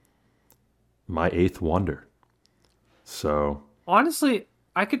my eighth wonder. So, Honestly,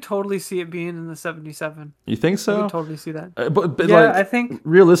 I could totally see it being in the 77. you think I so? could totally see that. But Yeah, like I think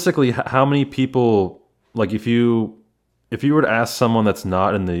realistically, how many people like if you were to ask someone that's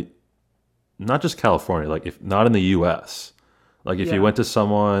not in the not just California, like if not in the U.S., like if Yeah. you went to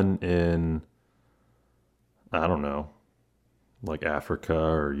someone in I don't know, like Africa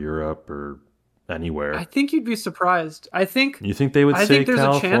or Europe or anywhere, I think you'd be surprised. you think they would I say think there's a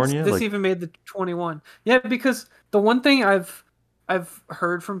chance California? this Like, even made the 21. Yeah, because the one thing I've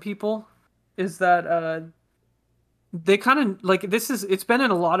heard from people is that they kind of like it's been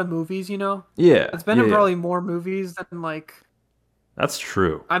in a lot of movies, you know. yeah, It's been yeah, in yeah. probably more movies than like That's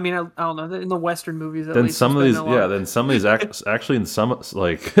true. I mean I don't know in the Western movies at Then least. some of it's these, been in a lot. then some of these actually in some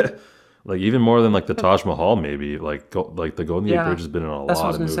like like even more than like the Taj Mahal, maybe like the Golden Gate Yeah, Bridge has been in a that's what I lot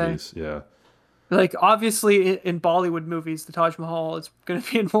was of gonna say. movies. Yeah, Like obviously in Bollywood movies, the Taj Mahal is going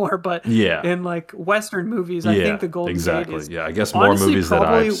to be in more, but yeah, in like Western movies, I yeah, think the Golden exactly. Gate is Yeah, I guess more honestly movies that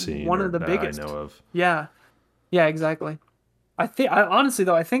probably I've seen one or of the that biggest. I know of. Yeah, yeah, exactly. I honestly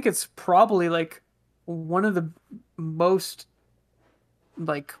though, I think it's probably like one of the most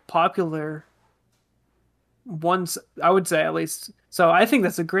like popular ones. I would say at least. So I think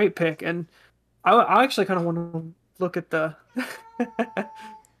that's a great pick, and I actually kind of want to look at the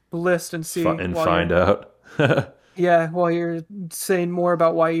list and see And while find you're out. yeah while you're saying more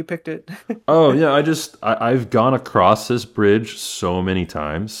about why you picked it. Oh yeah, I've gone across this bridge so many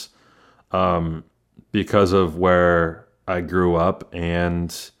times, because of where I grew up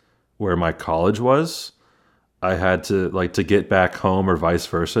and where my college was. I had to like to get back home or vice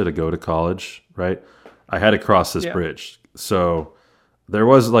versa to go to college, right? I had to cross this Yeah. bridge. So there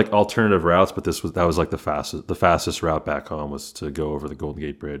was like alternative routes, but that was like the fastest route back home was to go over the Golden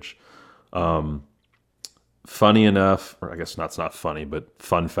Gate Bridge. Funny enough, or I guess it's not funny, but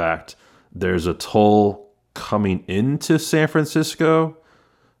fun fact, there's a toll coming into San Francisco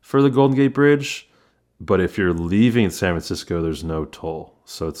for the Golden Gate Bridge, but if you're leaving San Francisco, there's no toll.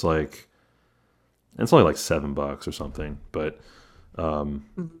 So it's only like $7 or something, but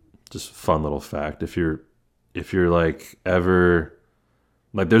just fun little fact. If you're like ever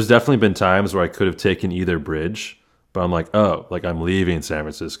like, there's definitely been times where I could have taken either bridge, but I'm like, oh, like I'm leaving San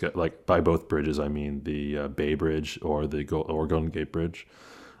Francisco. Like by both bridges, I mean the Bay Bridge or the Golden Gate Bridge.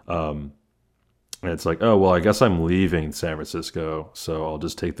 And it's like, oh well, I guess I'm leaving San Francisco, so I'll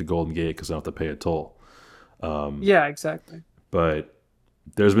just take the Golden Gate because I don't have to pay a toll. Yeah, exactly. But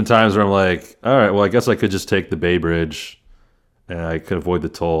there's been times where I'm like, all right, well, I guess I could just take the Bay Bridge and I could avoid the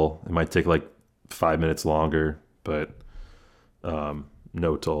toll. It might take like 5 minutes longer, but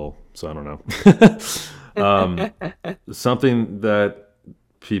no toll. So I don't know. Something that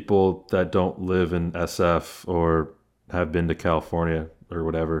people that don't live in SF or have been to California or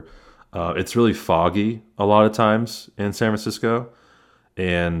whatever, it's really foggy a lot of times in San Francisco.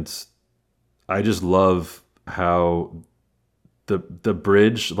 And I just love how the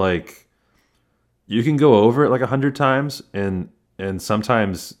bridge, like you can go over it like 100 times and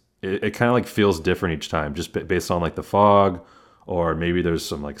sometimes it kind of like feels different each time just based on like the fog, or maybe there's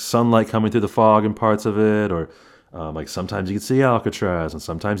some like sunlight coming through the fog in parts of it, or like sometimes you can see Alcatraz and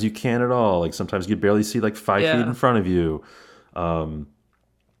sometimes you can't at all. Like sometimes you barely see like 5 Yeah. feet in front of you.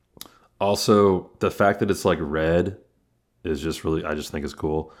 Also, the fact that it's like red is just really, I just think is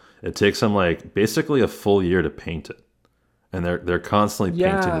cool. It takes them like basically a full year to paint it, and they're constantly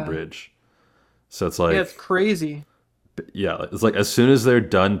painting the Yeah. bridge. So it's like, Yeah, it's crazy. yeah, it's like as soon as they're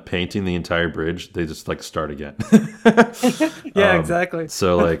done painting the entire bridge, they just like start again. Yeah, exactly.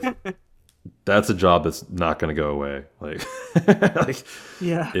 So like that's a job that's not going to go away. Like, like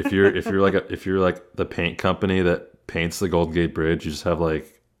Yeah. if you're like the paint company that paints the Golden Gate Bridge, you just have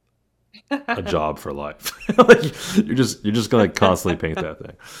like a job for life. Like, you're just going to constantly paint that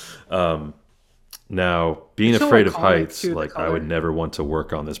thing. Now, being It's so afraid of iconic, heights, too, the like I would color. never want to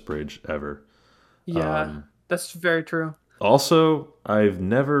work on this bridge ever. Yeah. That's very true. Also, I've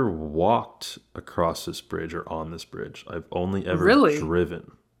never walked across this bridge or on this bridge. I've only ever Really?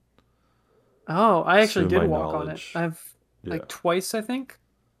 driven. Oh, I actually To my did walk on it. knowledge. I've Yeah. like twice, I think.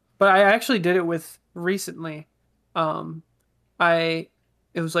 But I actually did it with recently. Um, I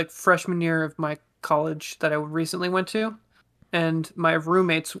it was like freshman year of my college that I recently went to, and my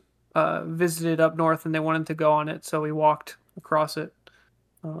roommates visited up north and they wanted to go on it, so we walked across it.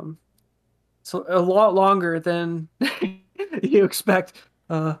 Um, so a lot longer than you expect.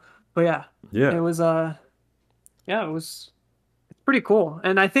 But yeah, Yeah. it was yeah, it's pretty cool.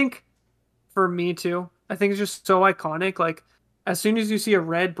 And I think for me too, I think it's just so iconic. Like as soon as you see a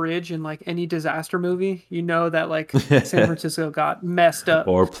red bridge in like any disaster movie, you know that like San Francisco got messed up,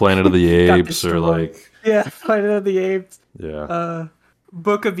 Or Planet of the got Apes or destroyed. like Yeah, Planet of the Apes, yeah.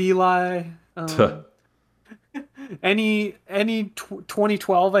 Book of Eli, any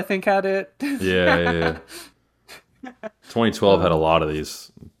 2012 I think had it. Yeah. 2012 had a lot of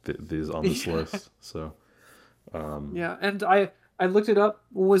these on this list. So Yeah, and I looked it up.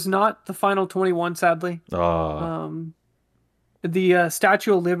 Was not the final 21, sadly. uh The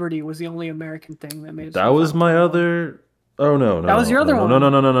Statue of Liberty was the only American thing that made it to that the was final my 21. other. Oh no, no, That was no, your other no, one. no, no,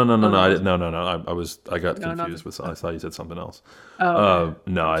 no, no, no, no, no, Oh, no, that I was- didn't, no, no, no. I got No, confused nothing. with. I thought you said something else. Oh, okay.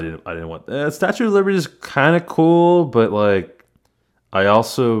 No, I didn't want. Statue of Liberty is kind of cool, but like, I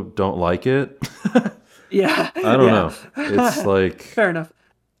also don't like it. Yeah. I don't know. It's like Fair enough.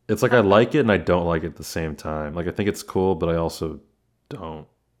 I like it and I don't like it at the same time. Like I think it's cool, but I also don't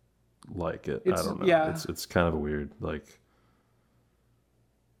like it. I It's don't know. yeah. It's kind of weird. Like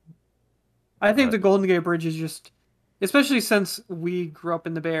I think the Golden Gate Bridge is just, especially since we grew up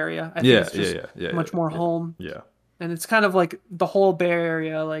in the Bay Area. I think yeah, it's just much more home, yeah. and it's kind of like the whole Bay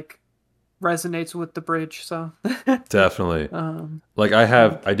Area like resonates with the bridge. So, Definitely. Like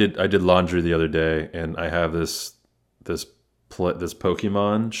I did laundry the other day, and I have this this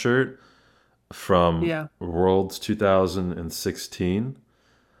Pokemon shirt from Yeah. Worlds 2016.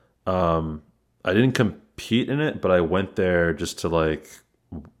 I didn't compete in it, but I went there just to like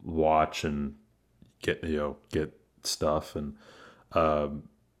watch and get stuff, and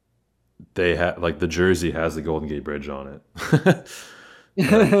they had like the jersey has the Golden Gate Bridge on it.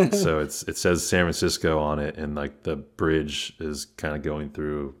 So it says San Francisco on it, and like the bridge is kind of going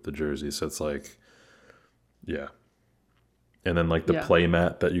through the jersey. So it's like, yeah. And then like the Yeah. play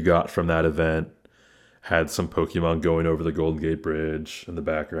mat that you got from that event had some Pokemon going over the Golden Gate Bridge in the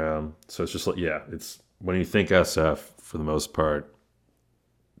background. So it's just like, yeah, it's when you think SF for the most part,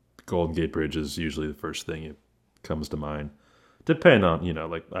 Golden Gate Bridge is usually the first thing that comes to mind. Depending on,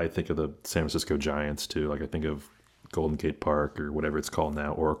 like I think of the San Francisco Giants too. Like I think of Golden Gate Park or whatever it's called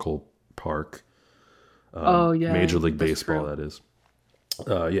now, Oracle Park. Oh yeah. Major League that's Baseball, true. that is.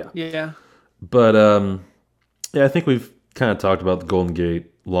 Yeah. Yeah. But yeah, I think we've kind of talked about the Golden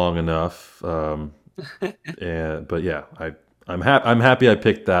Gate long enough. But yeah, I'm happy I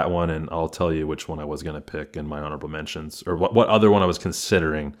picked that one, and I'll tell you which one I was gonna pick in my honorable mentions, or what other one I was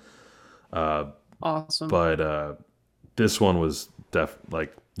considering. Awesome. But this one was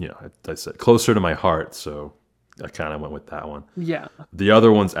like I said, closer to my heart, so I kind of went with that one. Yeah. The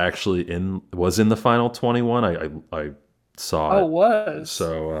other one's actually was in the final 21. I saw Oh, it. it was.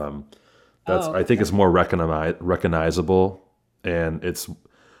 So that's Oh, I think it's more recognizable, and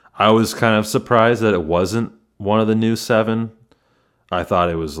I was kind of surprised that it wasn't one of the new 7. I thought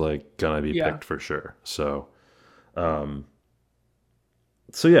it was like gonna be Yeah. picked for sure. So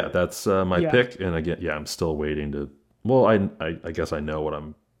yeah, that's my Yeah. pick, and again, yeah, I'm still waiting to. Well, I guess I know what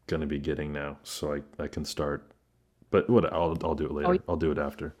I'm gonna be getting now, so I can start. But what I'll do it later. yeah. I'll do it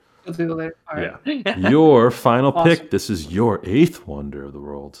after. We'll do it later. All right. Yeah. Your final Awesome. pick. This is your 8th wonder of the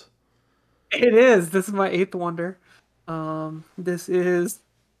world. It is. This is my 8th wonder. This is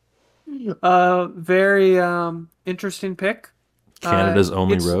a very interesting pick. Canada's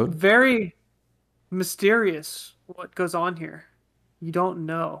only It's road. very mysterious what goes on here. You don't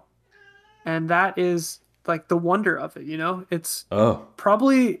know. And that is like the wonder of it, It's Oh,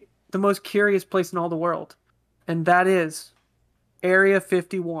 probably the most curious place in all the world. And that is Area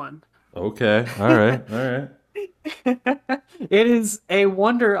 51. okay. All right. All right. It is a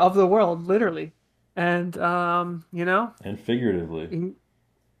wonder of the world, literally. And And figuratively.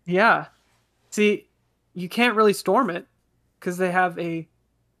 yeah. See, you can't really storm it because they have a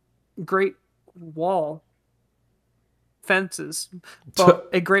great wall fences, but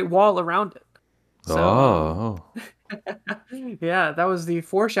a great wall around it. So Oh, yeah, that was the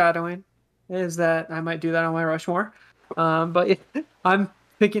foreshadowing. Is that I might do that on my Rushmore, but yeah, I'm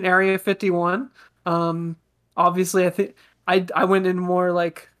picking Area 51. Obviously, I think I went in more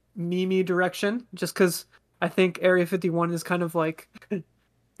like meme direction just because I think Area 51 is kind of like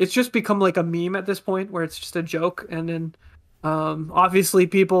it's just become like a meme at this point where it's just a joke, and then obviously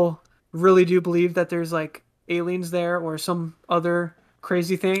people really do believe that there's like aliens there or some other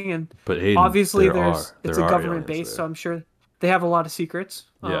crazy thing, and but Aiden, obviously it's there a are government aliens base, so there. I'm sure they have a lot of secrets.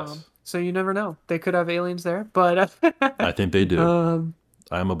 Yes, So you never know, they could have aliens there, but I think they do. um,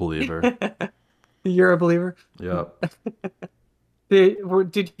 I'm a believer. you're a believer. Yep.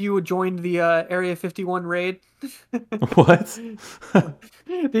 Did you join the Area 51 raid? What?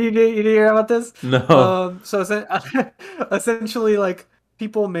 You hear about this? No. Essentially, like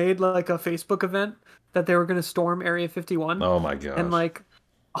people made like a Facebook event that they were going to storm Area 51, Oh my and gosh. like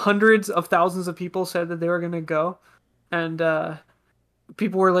hundreds of thousands of people said that they were going to go, and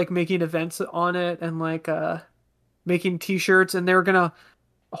people were like making events on it and like making T-shirts, and they were going to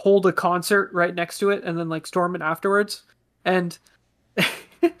hold a concert right next to it and then like storm it afterwards, and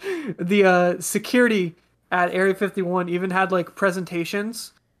the security at Area 51 even had like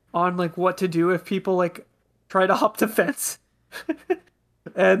presentations on like what to do if people like try to hop the fence.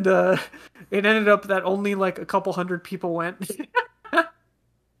 And it ended up that only like a couple hundred people went.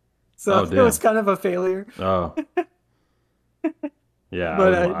 So Oh it was damn. kind of a failure. Oh yeah.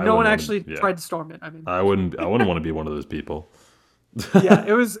 But I no one wouldn't actually want to. Yeah. tried to storm it. I mean, I wouldn't. I wouldn't want to be one of those people. yeah,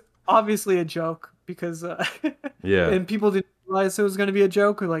 it was obviously a joke because Yeah. and people didn't realize it was going to be a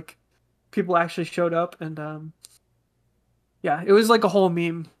joke. Or, like people actually showed up, and yeah, it was like a whole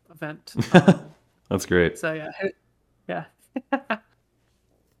meme event. That's great. So yeah, yeah.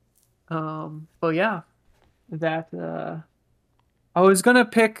 But yeah, that I was gonna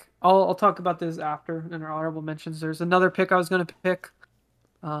pick. I'll talk about this after in our honorable mentions. There's another pick I was gonna pick.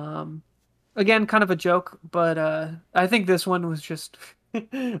 Um, Again, kind of a joke, but I think this one was just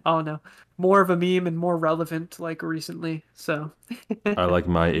I don't know, more of a meme and more relevant like recently. So I like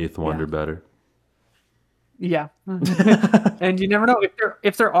my eighth wonder yeah, better. yeah. And you never know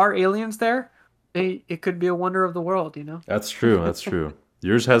if there are aliens there, it could be a wonder of the world. You know? That's true. That's true.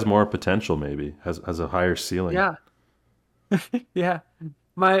 Yours has more potential. Maybe has a higher ceiling. Yeah, yeah.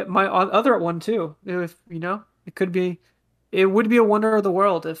 My other one too. If you know, it could be, it would be a wonder of the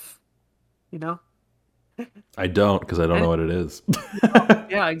world if you know. I don't because I don't know And what it is.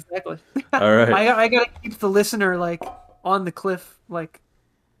 yeah, exactly. All right. I gotta keep the listener like on the cliff, like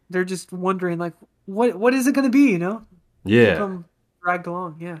they're just wondering like what is it gonna be, you know? Keep Yeah. them dragged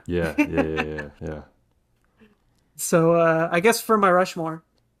along, yeah. Yeah. Yeah. Yeah. Yeah. Yeah. So I guess for my Rushmore,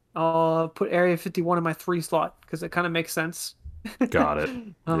 I'll put Area 51 in my 3 slot because it kind of makes sense. Got it.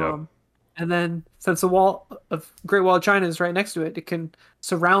 Yep. Um, and then since the wall of Great Wall of China is right next to it, it can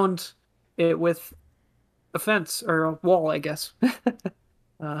surround it with a fence or a wall, I guess.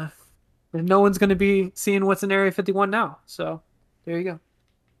 uh, and no one's going to be seeing what's in Area 51 now. So there you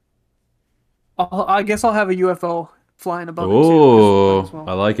go. I guess I'll have a UFO flying above it too. 'Cause might as Oh, well.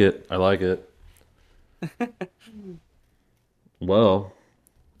 I like it. I like it. Well,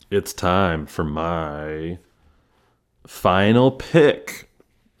 it's time for my final pick.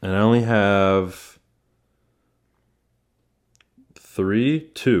 And I only have three.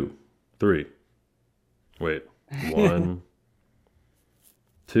 Wait, one,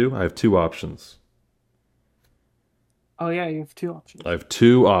 two. I have two options. Oh yeah, you have 2 options. I have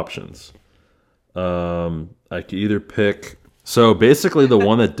two options. I could either pick. So basically, the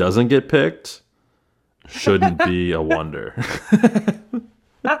one that doesn't get picked shouldn't be a wonder,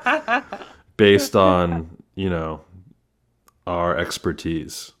 based on our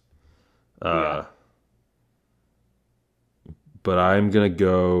expertise. Yeah. But I'm gonna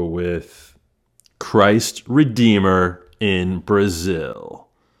go with Christ Redeemer in Brazil.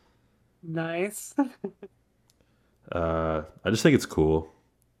 Nice. I just think it's cool.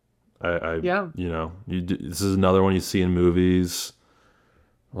 Yeah. This is another one you see in movies,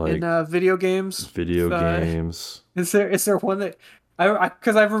 like In video games. video uh, games. Is there one that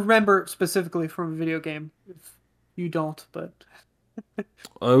because I remember specifically from a video game. If you don't, but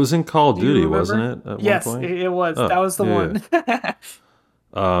Oh, it was in Call of do you Duty, remember? wasn't it? At Yes, one point. it was. Oh, That was the yeah, one.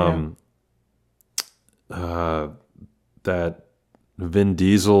 That Vin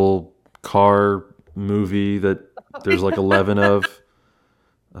Diesel car movie that there's like 11 of.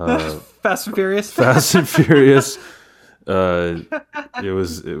 Fast and Furious. Fast and Furious. When they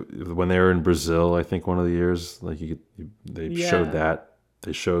were in Brazil, I think one of the years, like they Yeah. showed that.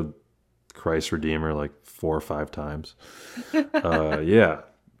 They showed Christ Redeemer like 4 or 5 times. Yeah,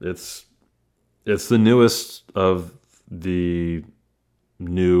 it's the newest of the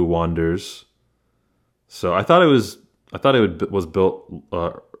new wonders. So I thought it was built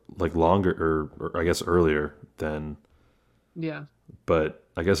like longer or I guess earlier than, Yeah. but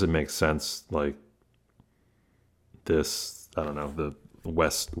I guess it makes sense. Like this, I don't know, the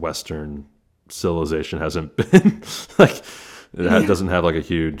Western civilization hasn't been like it doesn't have like a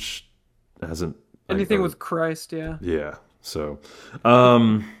huge hasn't like, Anything with Christ, yeah. yeah. So, I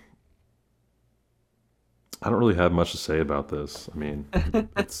don't really have much to say about this. I mean,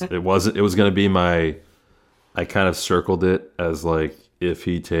 it was going to be my. I kind of circled it as like if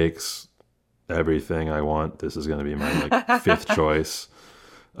he takes everything I want, this is going to be my like 5th choice.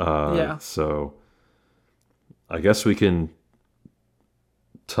 Yeah. So, I guess we can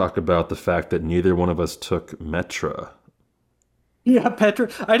talk about the fact that neither one of us took Metra. Yeah, Petra.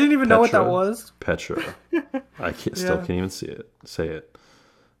 I didn't even know what that Petra. was. Petra. I still can't even say it.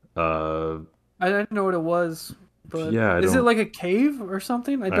 I didn't know what it was. But Yeah, is it like a cave or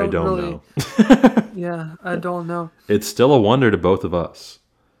something? I don't really know. Yeah, I don't know. It's still a wonder to both of us,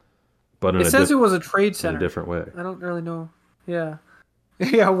 but in It says it was a trade center. in a different way. I don't really know. Yeah.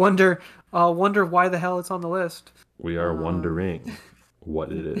 Yeah, wonder why the hell it's on the list. We are wondering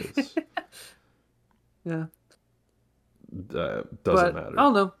what it is. Yeah. Doesn't But matter. I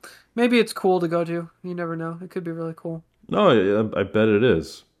don't know. Maybe it's cool to go to. You never know. It could be really cool. No, I bet it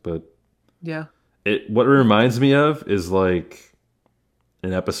is. But Yeah. what it reminds me of is like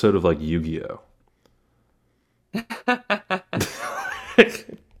an episode of like Yu-Gi-Oh.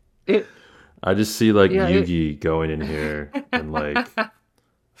 It I just see like Yeah, Yugi going in here and like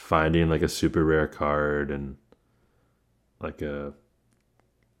finding like a super rare card and like a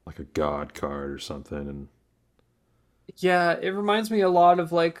god card or something, and Yeah, it reminds me a lot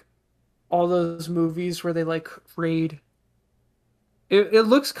of like all those movies where they like raid. It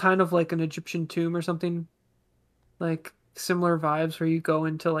looks kind of like an Egyptian tomb or something. Like similar vibes where you go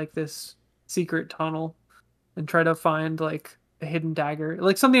into like this secret tunnel and try to find like a hidden dagger.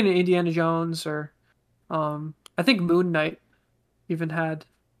 Like something in Indiana Jones or I think Moon Knight even had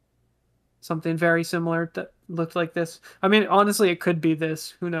something very similar that looked like this. I mean, honestly, it could be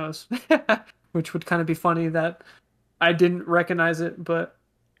this. Who knows? Which would kind of be funny that I didn't recognize it, but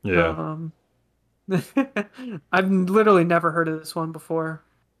yeah. I've literally never heard of this one before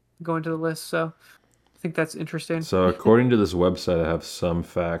going to the list, so I think that's interesting. So according to this website, I have some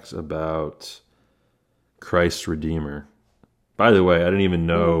facts about Christ Redeemer. By the way, I didn't even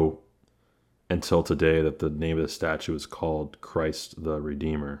know until today that the name of the statue is called Christ the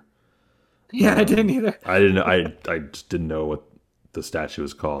Redeemer. Yeah, I didn't either. I didn't. I just didn't know what the statue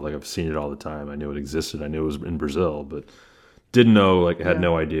was called. Like I've seen it all the time. I knew it existed. I knew it was in Brazil, but didn't know. Like had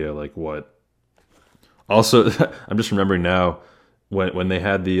no idea. Like what. Also, I'm just remembering now when they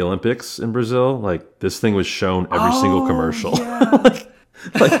had the Olympics in Brazil. Like this thing was shown every single commercial. Yeah.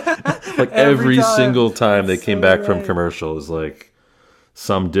 like Every every time. single time they That's came so back from right. commercials, like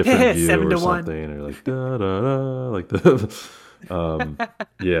some different view 7 or to 1. something, or like da da da, like the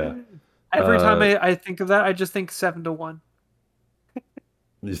yeah. Every time I think of that, I just think 7 to 1.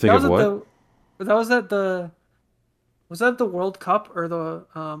 You think of what? Was that the World Cup or the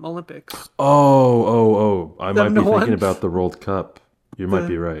Olympics? Oh! I might 7 be to 1. thinking about the World Cup. You might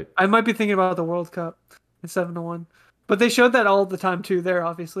be right. I might be thinking about the World Cup. It's 7 to 1. But they showed that all the time too there,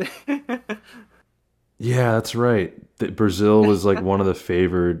 obviously. Yeah, that's right. Brazil was like one of the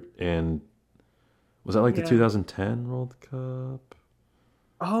favored, and was that like the Yeah. 2010 World Cup?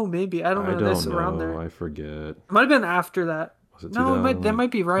 Oh, maybe. I don't know. I That's don't around know. there. I forget. It might have been after that. Was it No, that might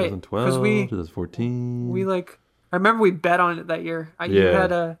be right. 2012, Because we 2014? like I remember we bet on it that year. You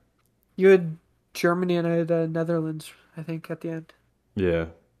Yeah. had Germany and I had Netherlands, I think, at the end. Yeah.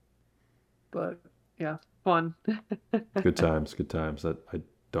 But yeah, fun. Good times. That I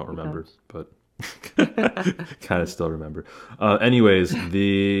don't remember, times. but kind of still remember. Anyways,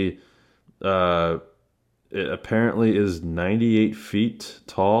 it apparently is 98 feet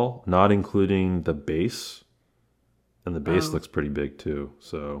tall, not including the base, and the base Oh. looks pretty big too.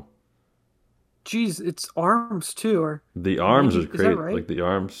 So Jeez, it's arms too, or the arms are Is that crazy. right? Like the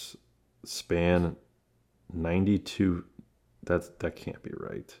arms span 92. That can't be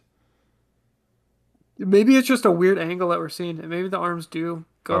right. maybe it's just a weird angle that we're seeing. And maybe the arms do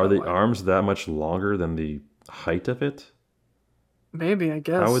go. Are that the way. arms that much longer than the height of it? Maybe, I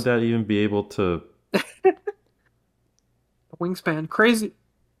guess. How would that even be able to? Wingspan, crazy.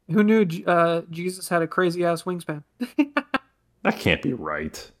 Who knew Jesus had a crazy ass wingspan? That can't be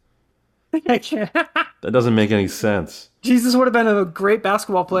right. I can't. That doesn't make any sense. Jesus would have been a great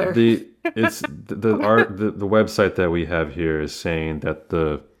basketball player. The It's the website that we have here is saying that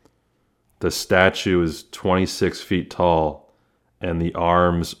the statue is 26 feet tall and the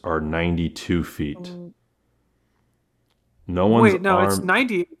arms are 92 feet. No one's Wait, no, it's arm.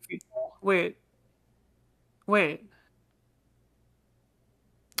 98 feet tall. Wait,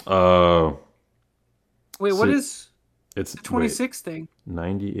 Uh, wait. What so is it's the wait 26 thing?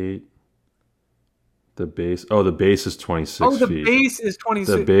 98. The base. Oh, the base is 26 Oh, the feet. base is The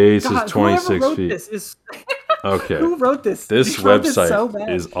 26. base God, is whoever 26 wrote feet. this is Okay. who wrote this? This They wrote this website so bad.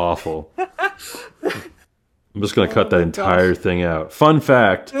 is awful. I'm just gonna cut that my entire thing out. Fun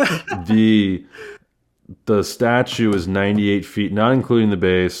fact: the the statue is 98 feet, not including the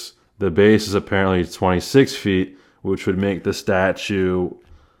base. The base is apparently 26 feet, which would make the statue.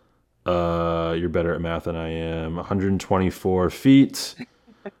 You're better at math than I am. 124 feet,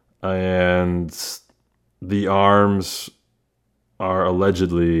 and the arms are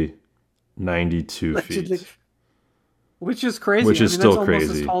allegedly 92 Allegedly. feet, Which is crazy. which I is mean, that's still almost as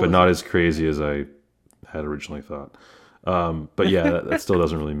crazy, tall but as not it. as crazy as I had originally thought. But yeah, that still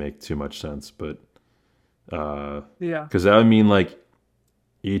doesn't really make too much sense. But Yeah. because that would mean like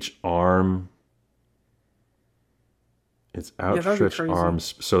each arm, it's that'd be outstretched crazy.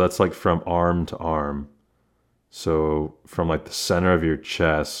 arms. So that's like from arm to arm. So from like the center of your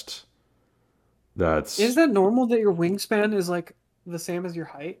chest, that's Is that normal that your wingspan is like the same as your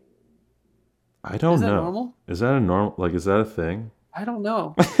height? I don't Is that know. normal? Is that a normal? Like, is that a thing? I don't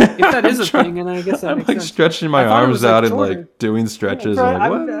know. If that is a thing, and I guess that I'm makes like sense. stretching my I thought it arms was, like, out and shorter. like doing stretches. Right,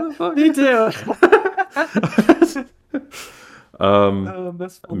 I'm like, what Me the too. fuck?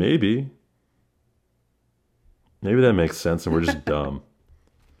 That's funny. Maybe. Maybe that makes sense, and we're just dumb.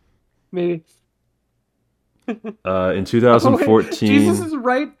 Maybe. In Oh, wait, 2014, Jesus is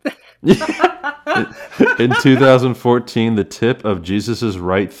right. in 2014, the tip of Jesus's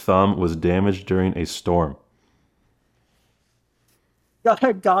right thumb was damaged during a storm.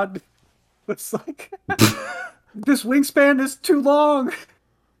 God was like, this wingspan is too long.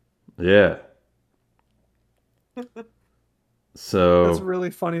 Yeah. That's So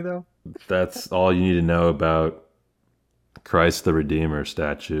really funny, though. that's all you need to know about Christ the Redeemer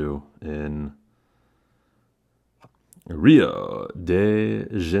statue in Rio de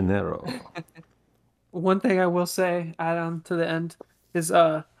Janeiro. One thing I will say, add on to the end, is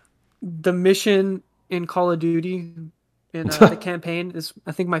the mission in Call of Duty in the campaign is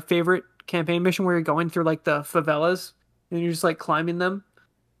I think my favorite campaign mission where you're going through like the favelas and you're just like climbing them.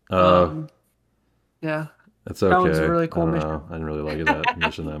 Uh, Yeah, that's that okay. one's a really cool I don't mission. know. I didn't really like that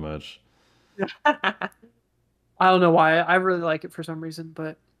mission that much. I don't know why. I really like it for some reason,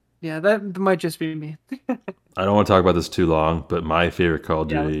 but yeah, that might just be me. I don't want to talk about this too long, but my favorite Call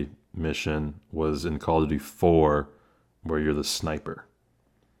of Yeah. Duty mission was in Call of Duty 4, where you're the sniper.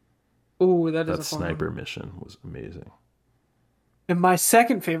 Ooh, that is That a fun sniper one. mission was amazing. And my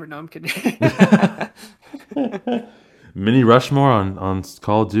second favorite. No, I'm kidding. Mini Rushmore on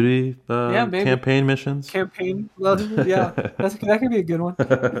Call of Duty Yeah, maybe. campaign missions. Campaign. Well, yeah, that could be a good one.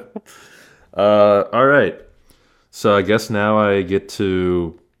 All right. So I guess now I get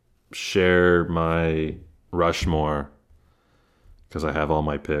to share my Rushmore because I have all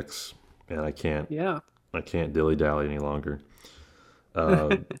my picks and I can't Yeah. dilly dally any longer.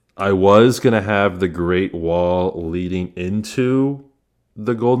 I was gonna have the Great Wall leading into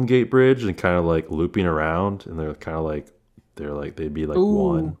the Golden Gate Bridge and kind of like looping around, and they're kind of like they'd be like Ooh.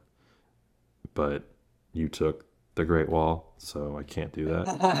 one, but you took the Great Wall, so I can't do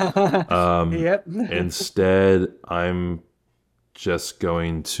that. Yep. Instead, I'm just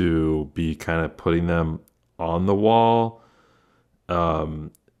going to be kind of putting them on the wall,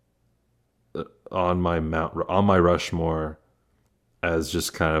 on my Rushmore, as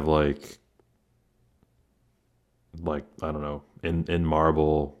just kind of like I don't know, in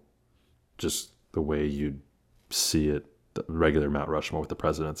marble, just the way you'd see it, the regular Mount Rushmore with the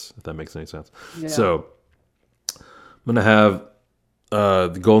presidents, if that makes any sense. Yeah. So I'm gonna have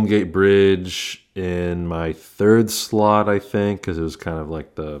the Golden Gate Bridge in my third slot, I think, because it was kind of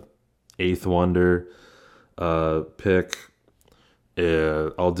like the eighth wonder pick.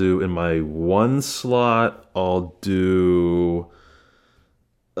 I'll do in my one slot. I'll do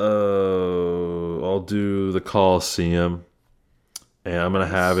the Colosseum, and I'm gonna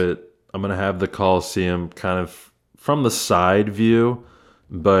have it. I'm gonna have the Colosseum kind of from the side view,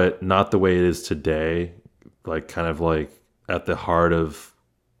 but not the way it is today. Like kind of like at the heart of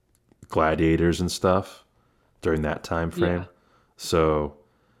gladiators and stuff during that time frame. Yeah. So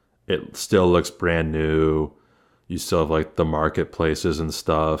it still looks brand new. You still have like the marketplaces and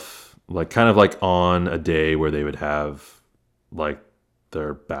stuff, like kind of like on a day where they would have like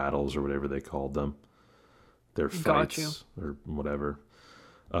their battles or whatever they called them, their Got you. fights or whatever.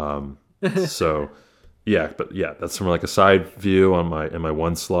 So yeah, but yeah, that's from like a side view on my in my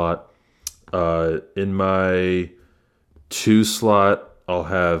 1 slot. In my 2 slot, I'll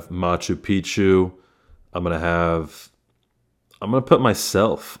have Machu Picchu. I'm gonna put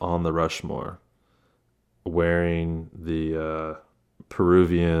myself on the Rushmore, wearing the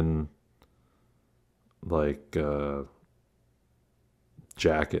Peruvian like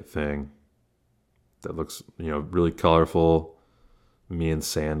jacket thing that looks really colorful. Me in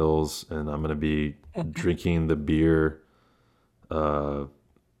sandals, and I'm gonna be drinking the beer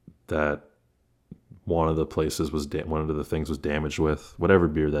that one of the places was one of the things was damaged with, whatever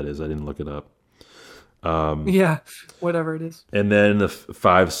beer that is. I didn't look it up. Yeah, whatever it is. And then the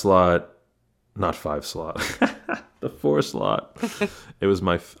 5 slot, not 5 slot, the 4 slot. It was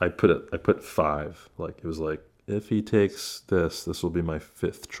I put 5. Like it was like, if he takes this will be my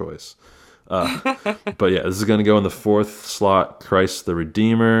 5th choice. But yeah, this is gonna go in the 4th slot, Christ the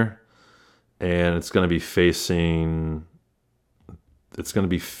Redeemer, and it's gonna be facing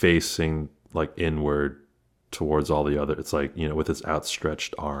like inward towards all the other. It's like, with its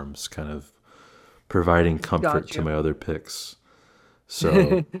outstretched arms, kind of providing comfort to Gotcha. my other picks.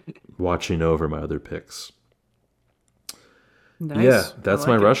 So watching over my other picks. Nice. Yeah, I that's like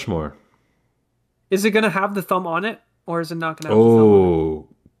my it. Rushmore. Is it gonna have the thumb on it, or is it not gonna have the thumb on it? Oh,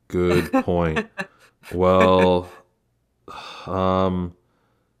 good point. Well,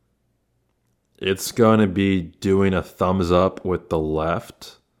 it's going to be doing a thumbs up with the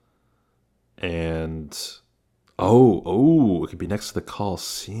left. And it could be next to the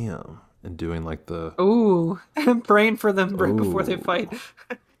Coliseum and doing like the Ooh, I'm praying for them right before they Ooh. fight.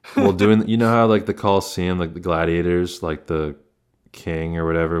 well, doing how like the Coliseum, like the gladiators, like the king or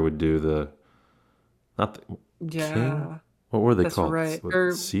whatever would do the not the Yeah, king. What were they that's called? right. What,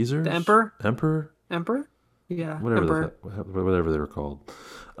 Or Caesars? the emperor? Emperor? Emperor? Yeah, Whatever emperor. whatever they were called.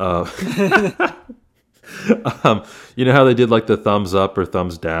 Uh, you know how they did like the thumbs up or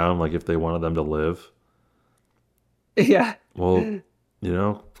thumbs down, like if they wanted them to live. Yeah, Well,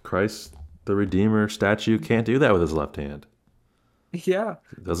 Christ the Redeemer statue can't do that with his left hand. yeah.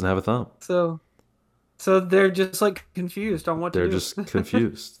 He doesn't have a thumb. So they're just like confused on what They're to do. just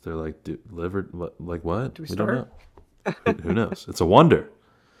confused. They're like, live or like what? Do we We don't know. start? Who knows? It's a wonder.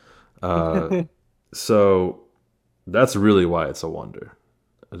 So that's really why it's a wonder.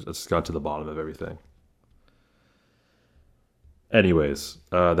 I just got to the bottom of everything. Anyways,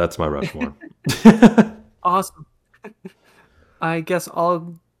 that's my Rushmore. Awesome. I guess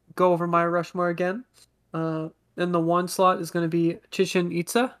I'll go over my Rushmore again. In the 1 slot is going to be Chichen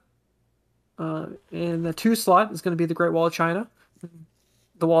Itza. In the 2 slot is going to be the Great Wall of China.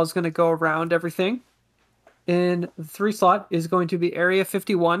 The wall is going to go around everything. In the 3 slot is going to be Area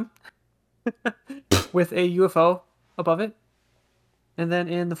 51 with a UFO above it. And then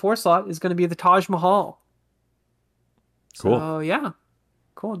in the 4 slot is going to be the Taj Mahal. Cool. So yeah,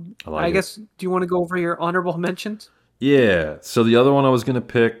 cool. I like I it. guess, do you want to go over your honorable mentions? Yeah. So the other one I was gonna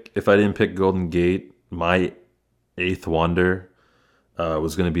pick, if I didn't pick Golden Gate, my 8th wonder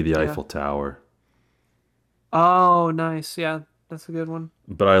was gonna be the Eiffel Tower. Oh, nice. Yeah, that's a good one.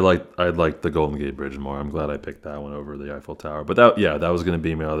 But I like the Golden Gate Bridge more. I'm glad I picked that one over the Eiffel Tower. But that was gonna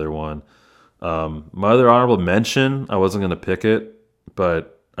be my other one. My other honorable mention, I wasn't gonna pick it,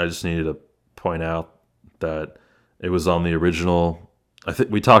 but I just needed to point out that it was on the original. I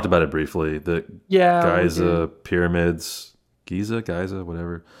think we talked about it briefly. The Yeah, we Giza pyramids, Giza,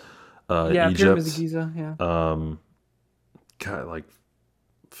 whatever. yeah, Egypt. Pyramids of Giza. Yeah. God, like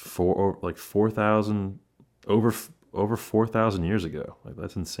 4,000 over 4,000 years ago. Like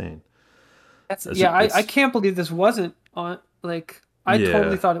that's insane. That's It's- yeah. I it's- can't believe this wasn't on. Like I Yeah.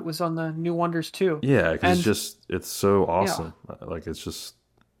 totally thought it was on the New Wonders too. Yeah, because And- it's so awesome. Like it's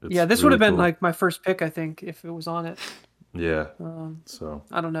Yeah, this would really have been cool. like my first pick, I think, if it was on it. Yeah. Um, So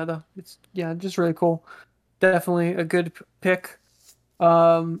I don't know though. It's just really cool. Definitely a good pick.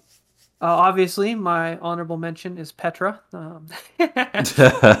 Obviously, my honorable mention is Petra.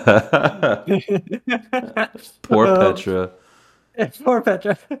 poor Um, Petra. Poor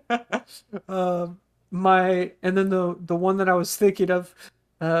Petra. And then the one that I was thinking of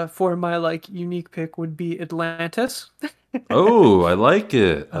for my like unique pick would be Atlantis. Oh, I like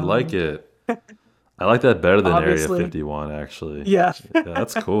it. I like it. I like that better than Area Obviously. 51 actually. Yeah, Yeah,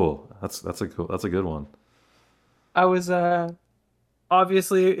 that's cool. That's a good one. I was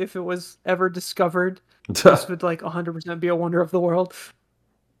obviously if it was ever discovered, this would like 100% be a wonder of the world.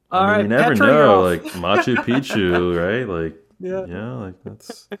 All I mean, right, you never Petra, you're know, off. like Machu Picchu, right? Like, Yeah. like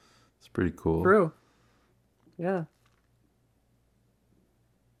it's pretty cool. True. Yeah.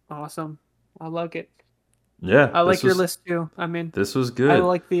 Awesome. I like it. Yeah, I like this your was- list too. I mean, This was I good.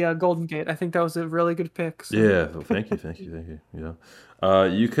 like the Golden Gate. I think that was a really good pick. So. Yeah, well, thank you. Yeah,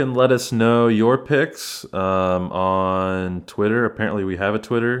 you can let us know your picks on Twitter. Apparently, we have a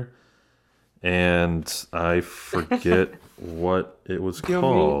Twitter, and I forget what it was You know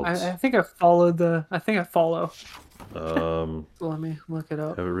called. me? I think I followed the. I think I follow. Um, So let me look it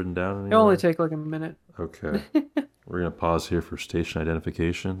up. have it written down anywhere? It'll only take like a minute. Okay, we're gonna pause here for station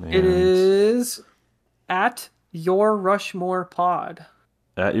identification. And It is at your Rushmore Pod.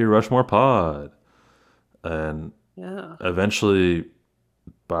 at your Rushmore Pod, and Yeah. eventually,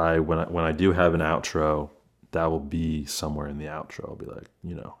 by when I do have an outro, that will be somewhere in the outro. I'll be like,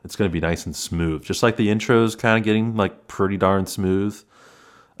 it's gonna be nice and smooth, just like the intro's kind of getting like pretty darn smooth.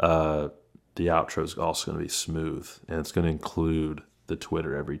 The outro is also gonna be smooth, and it's gonna include the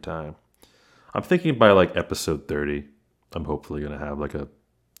Twitter every time. I'm thinking by like episode 30, I'm hopefully gonna have like a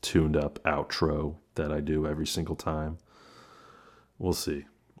tuned up outro that I do every single time. We'll see.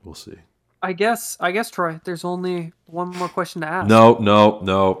 I guess Troy, there's only one more question to ask. No.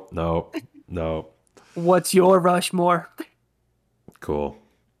 What's your Rushmore? Cool.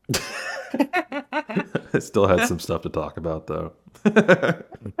 I still had some stuff to talk about though.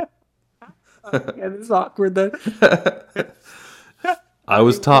 Yeah, this is awkward then. I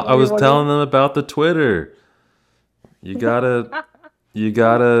was telling them about the Twitter. You gotta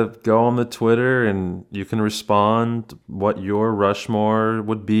go on the Twitter and you can respond what your Rushmore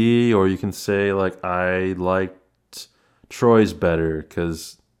would be, or you can say like I liked Troy's better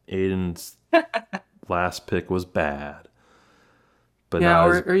because Aiden's last pick was bad. But Yeah, now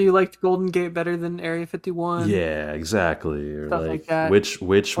or you liked Golden Gate better than Area 51. yeah, exactly. Or Stuff like that. which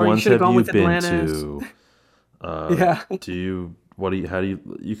Or you ones should've have gone you with been Atlantis. to? Yeah.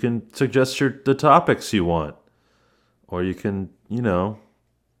 You can suggest the topics you want, or you can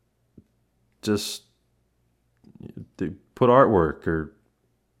just put artwork or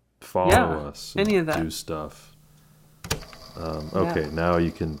follow Yeah, us, any of that. do stuff. Okay, now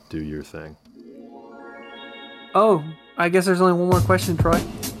you can do your thing. Oh, I guess there's only one more question, Troy.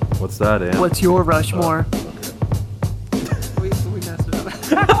 What's that, Ann? What's your Rushmore? Okay. we messed it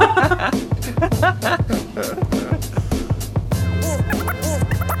up.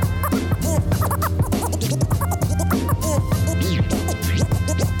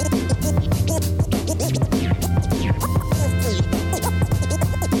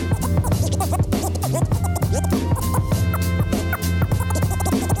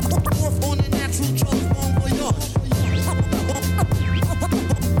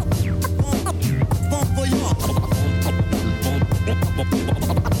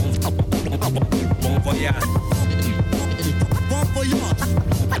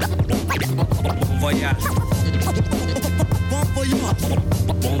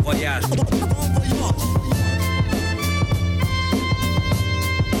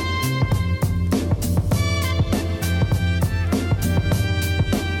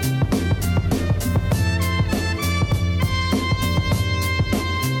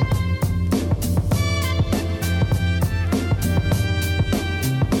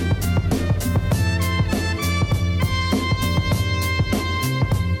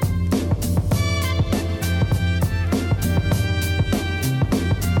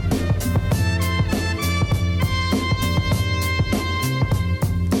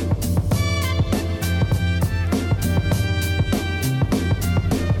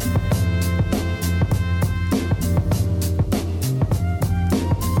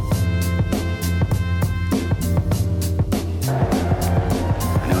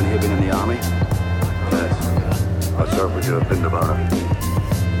 Anyone here been in the army? Yes. I served with you at Bindabara.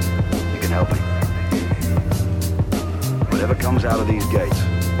 You can help me. Whatever comes out of these gates,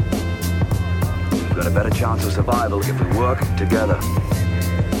 we've got a better chance of survival if we work together.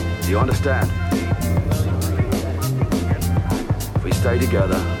 Do you understand? If we stay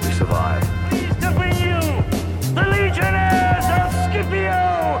together, we survive.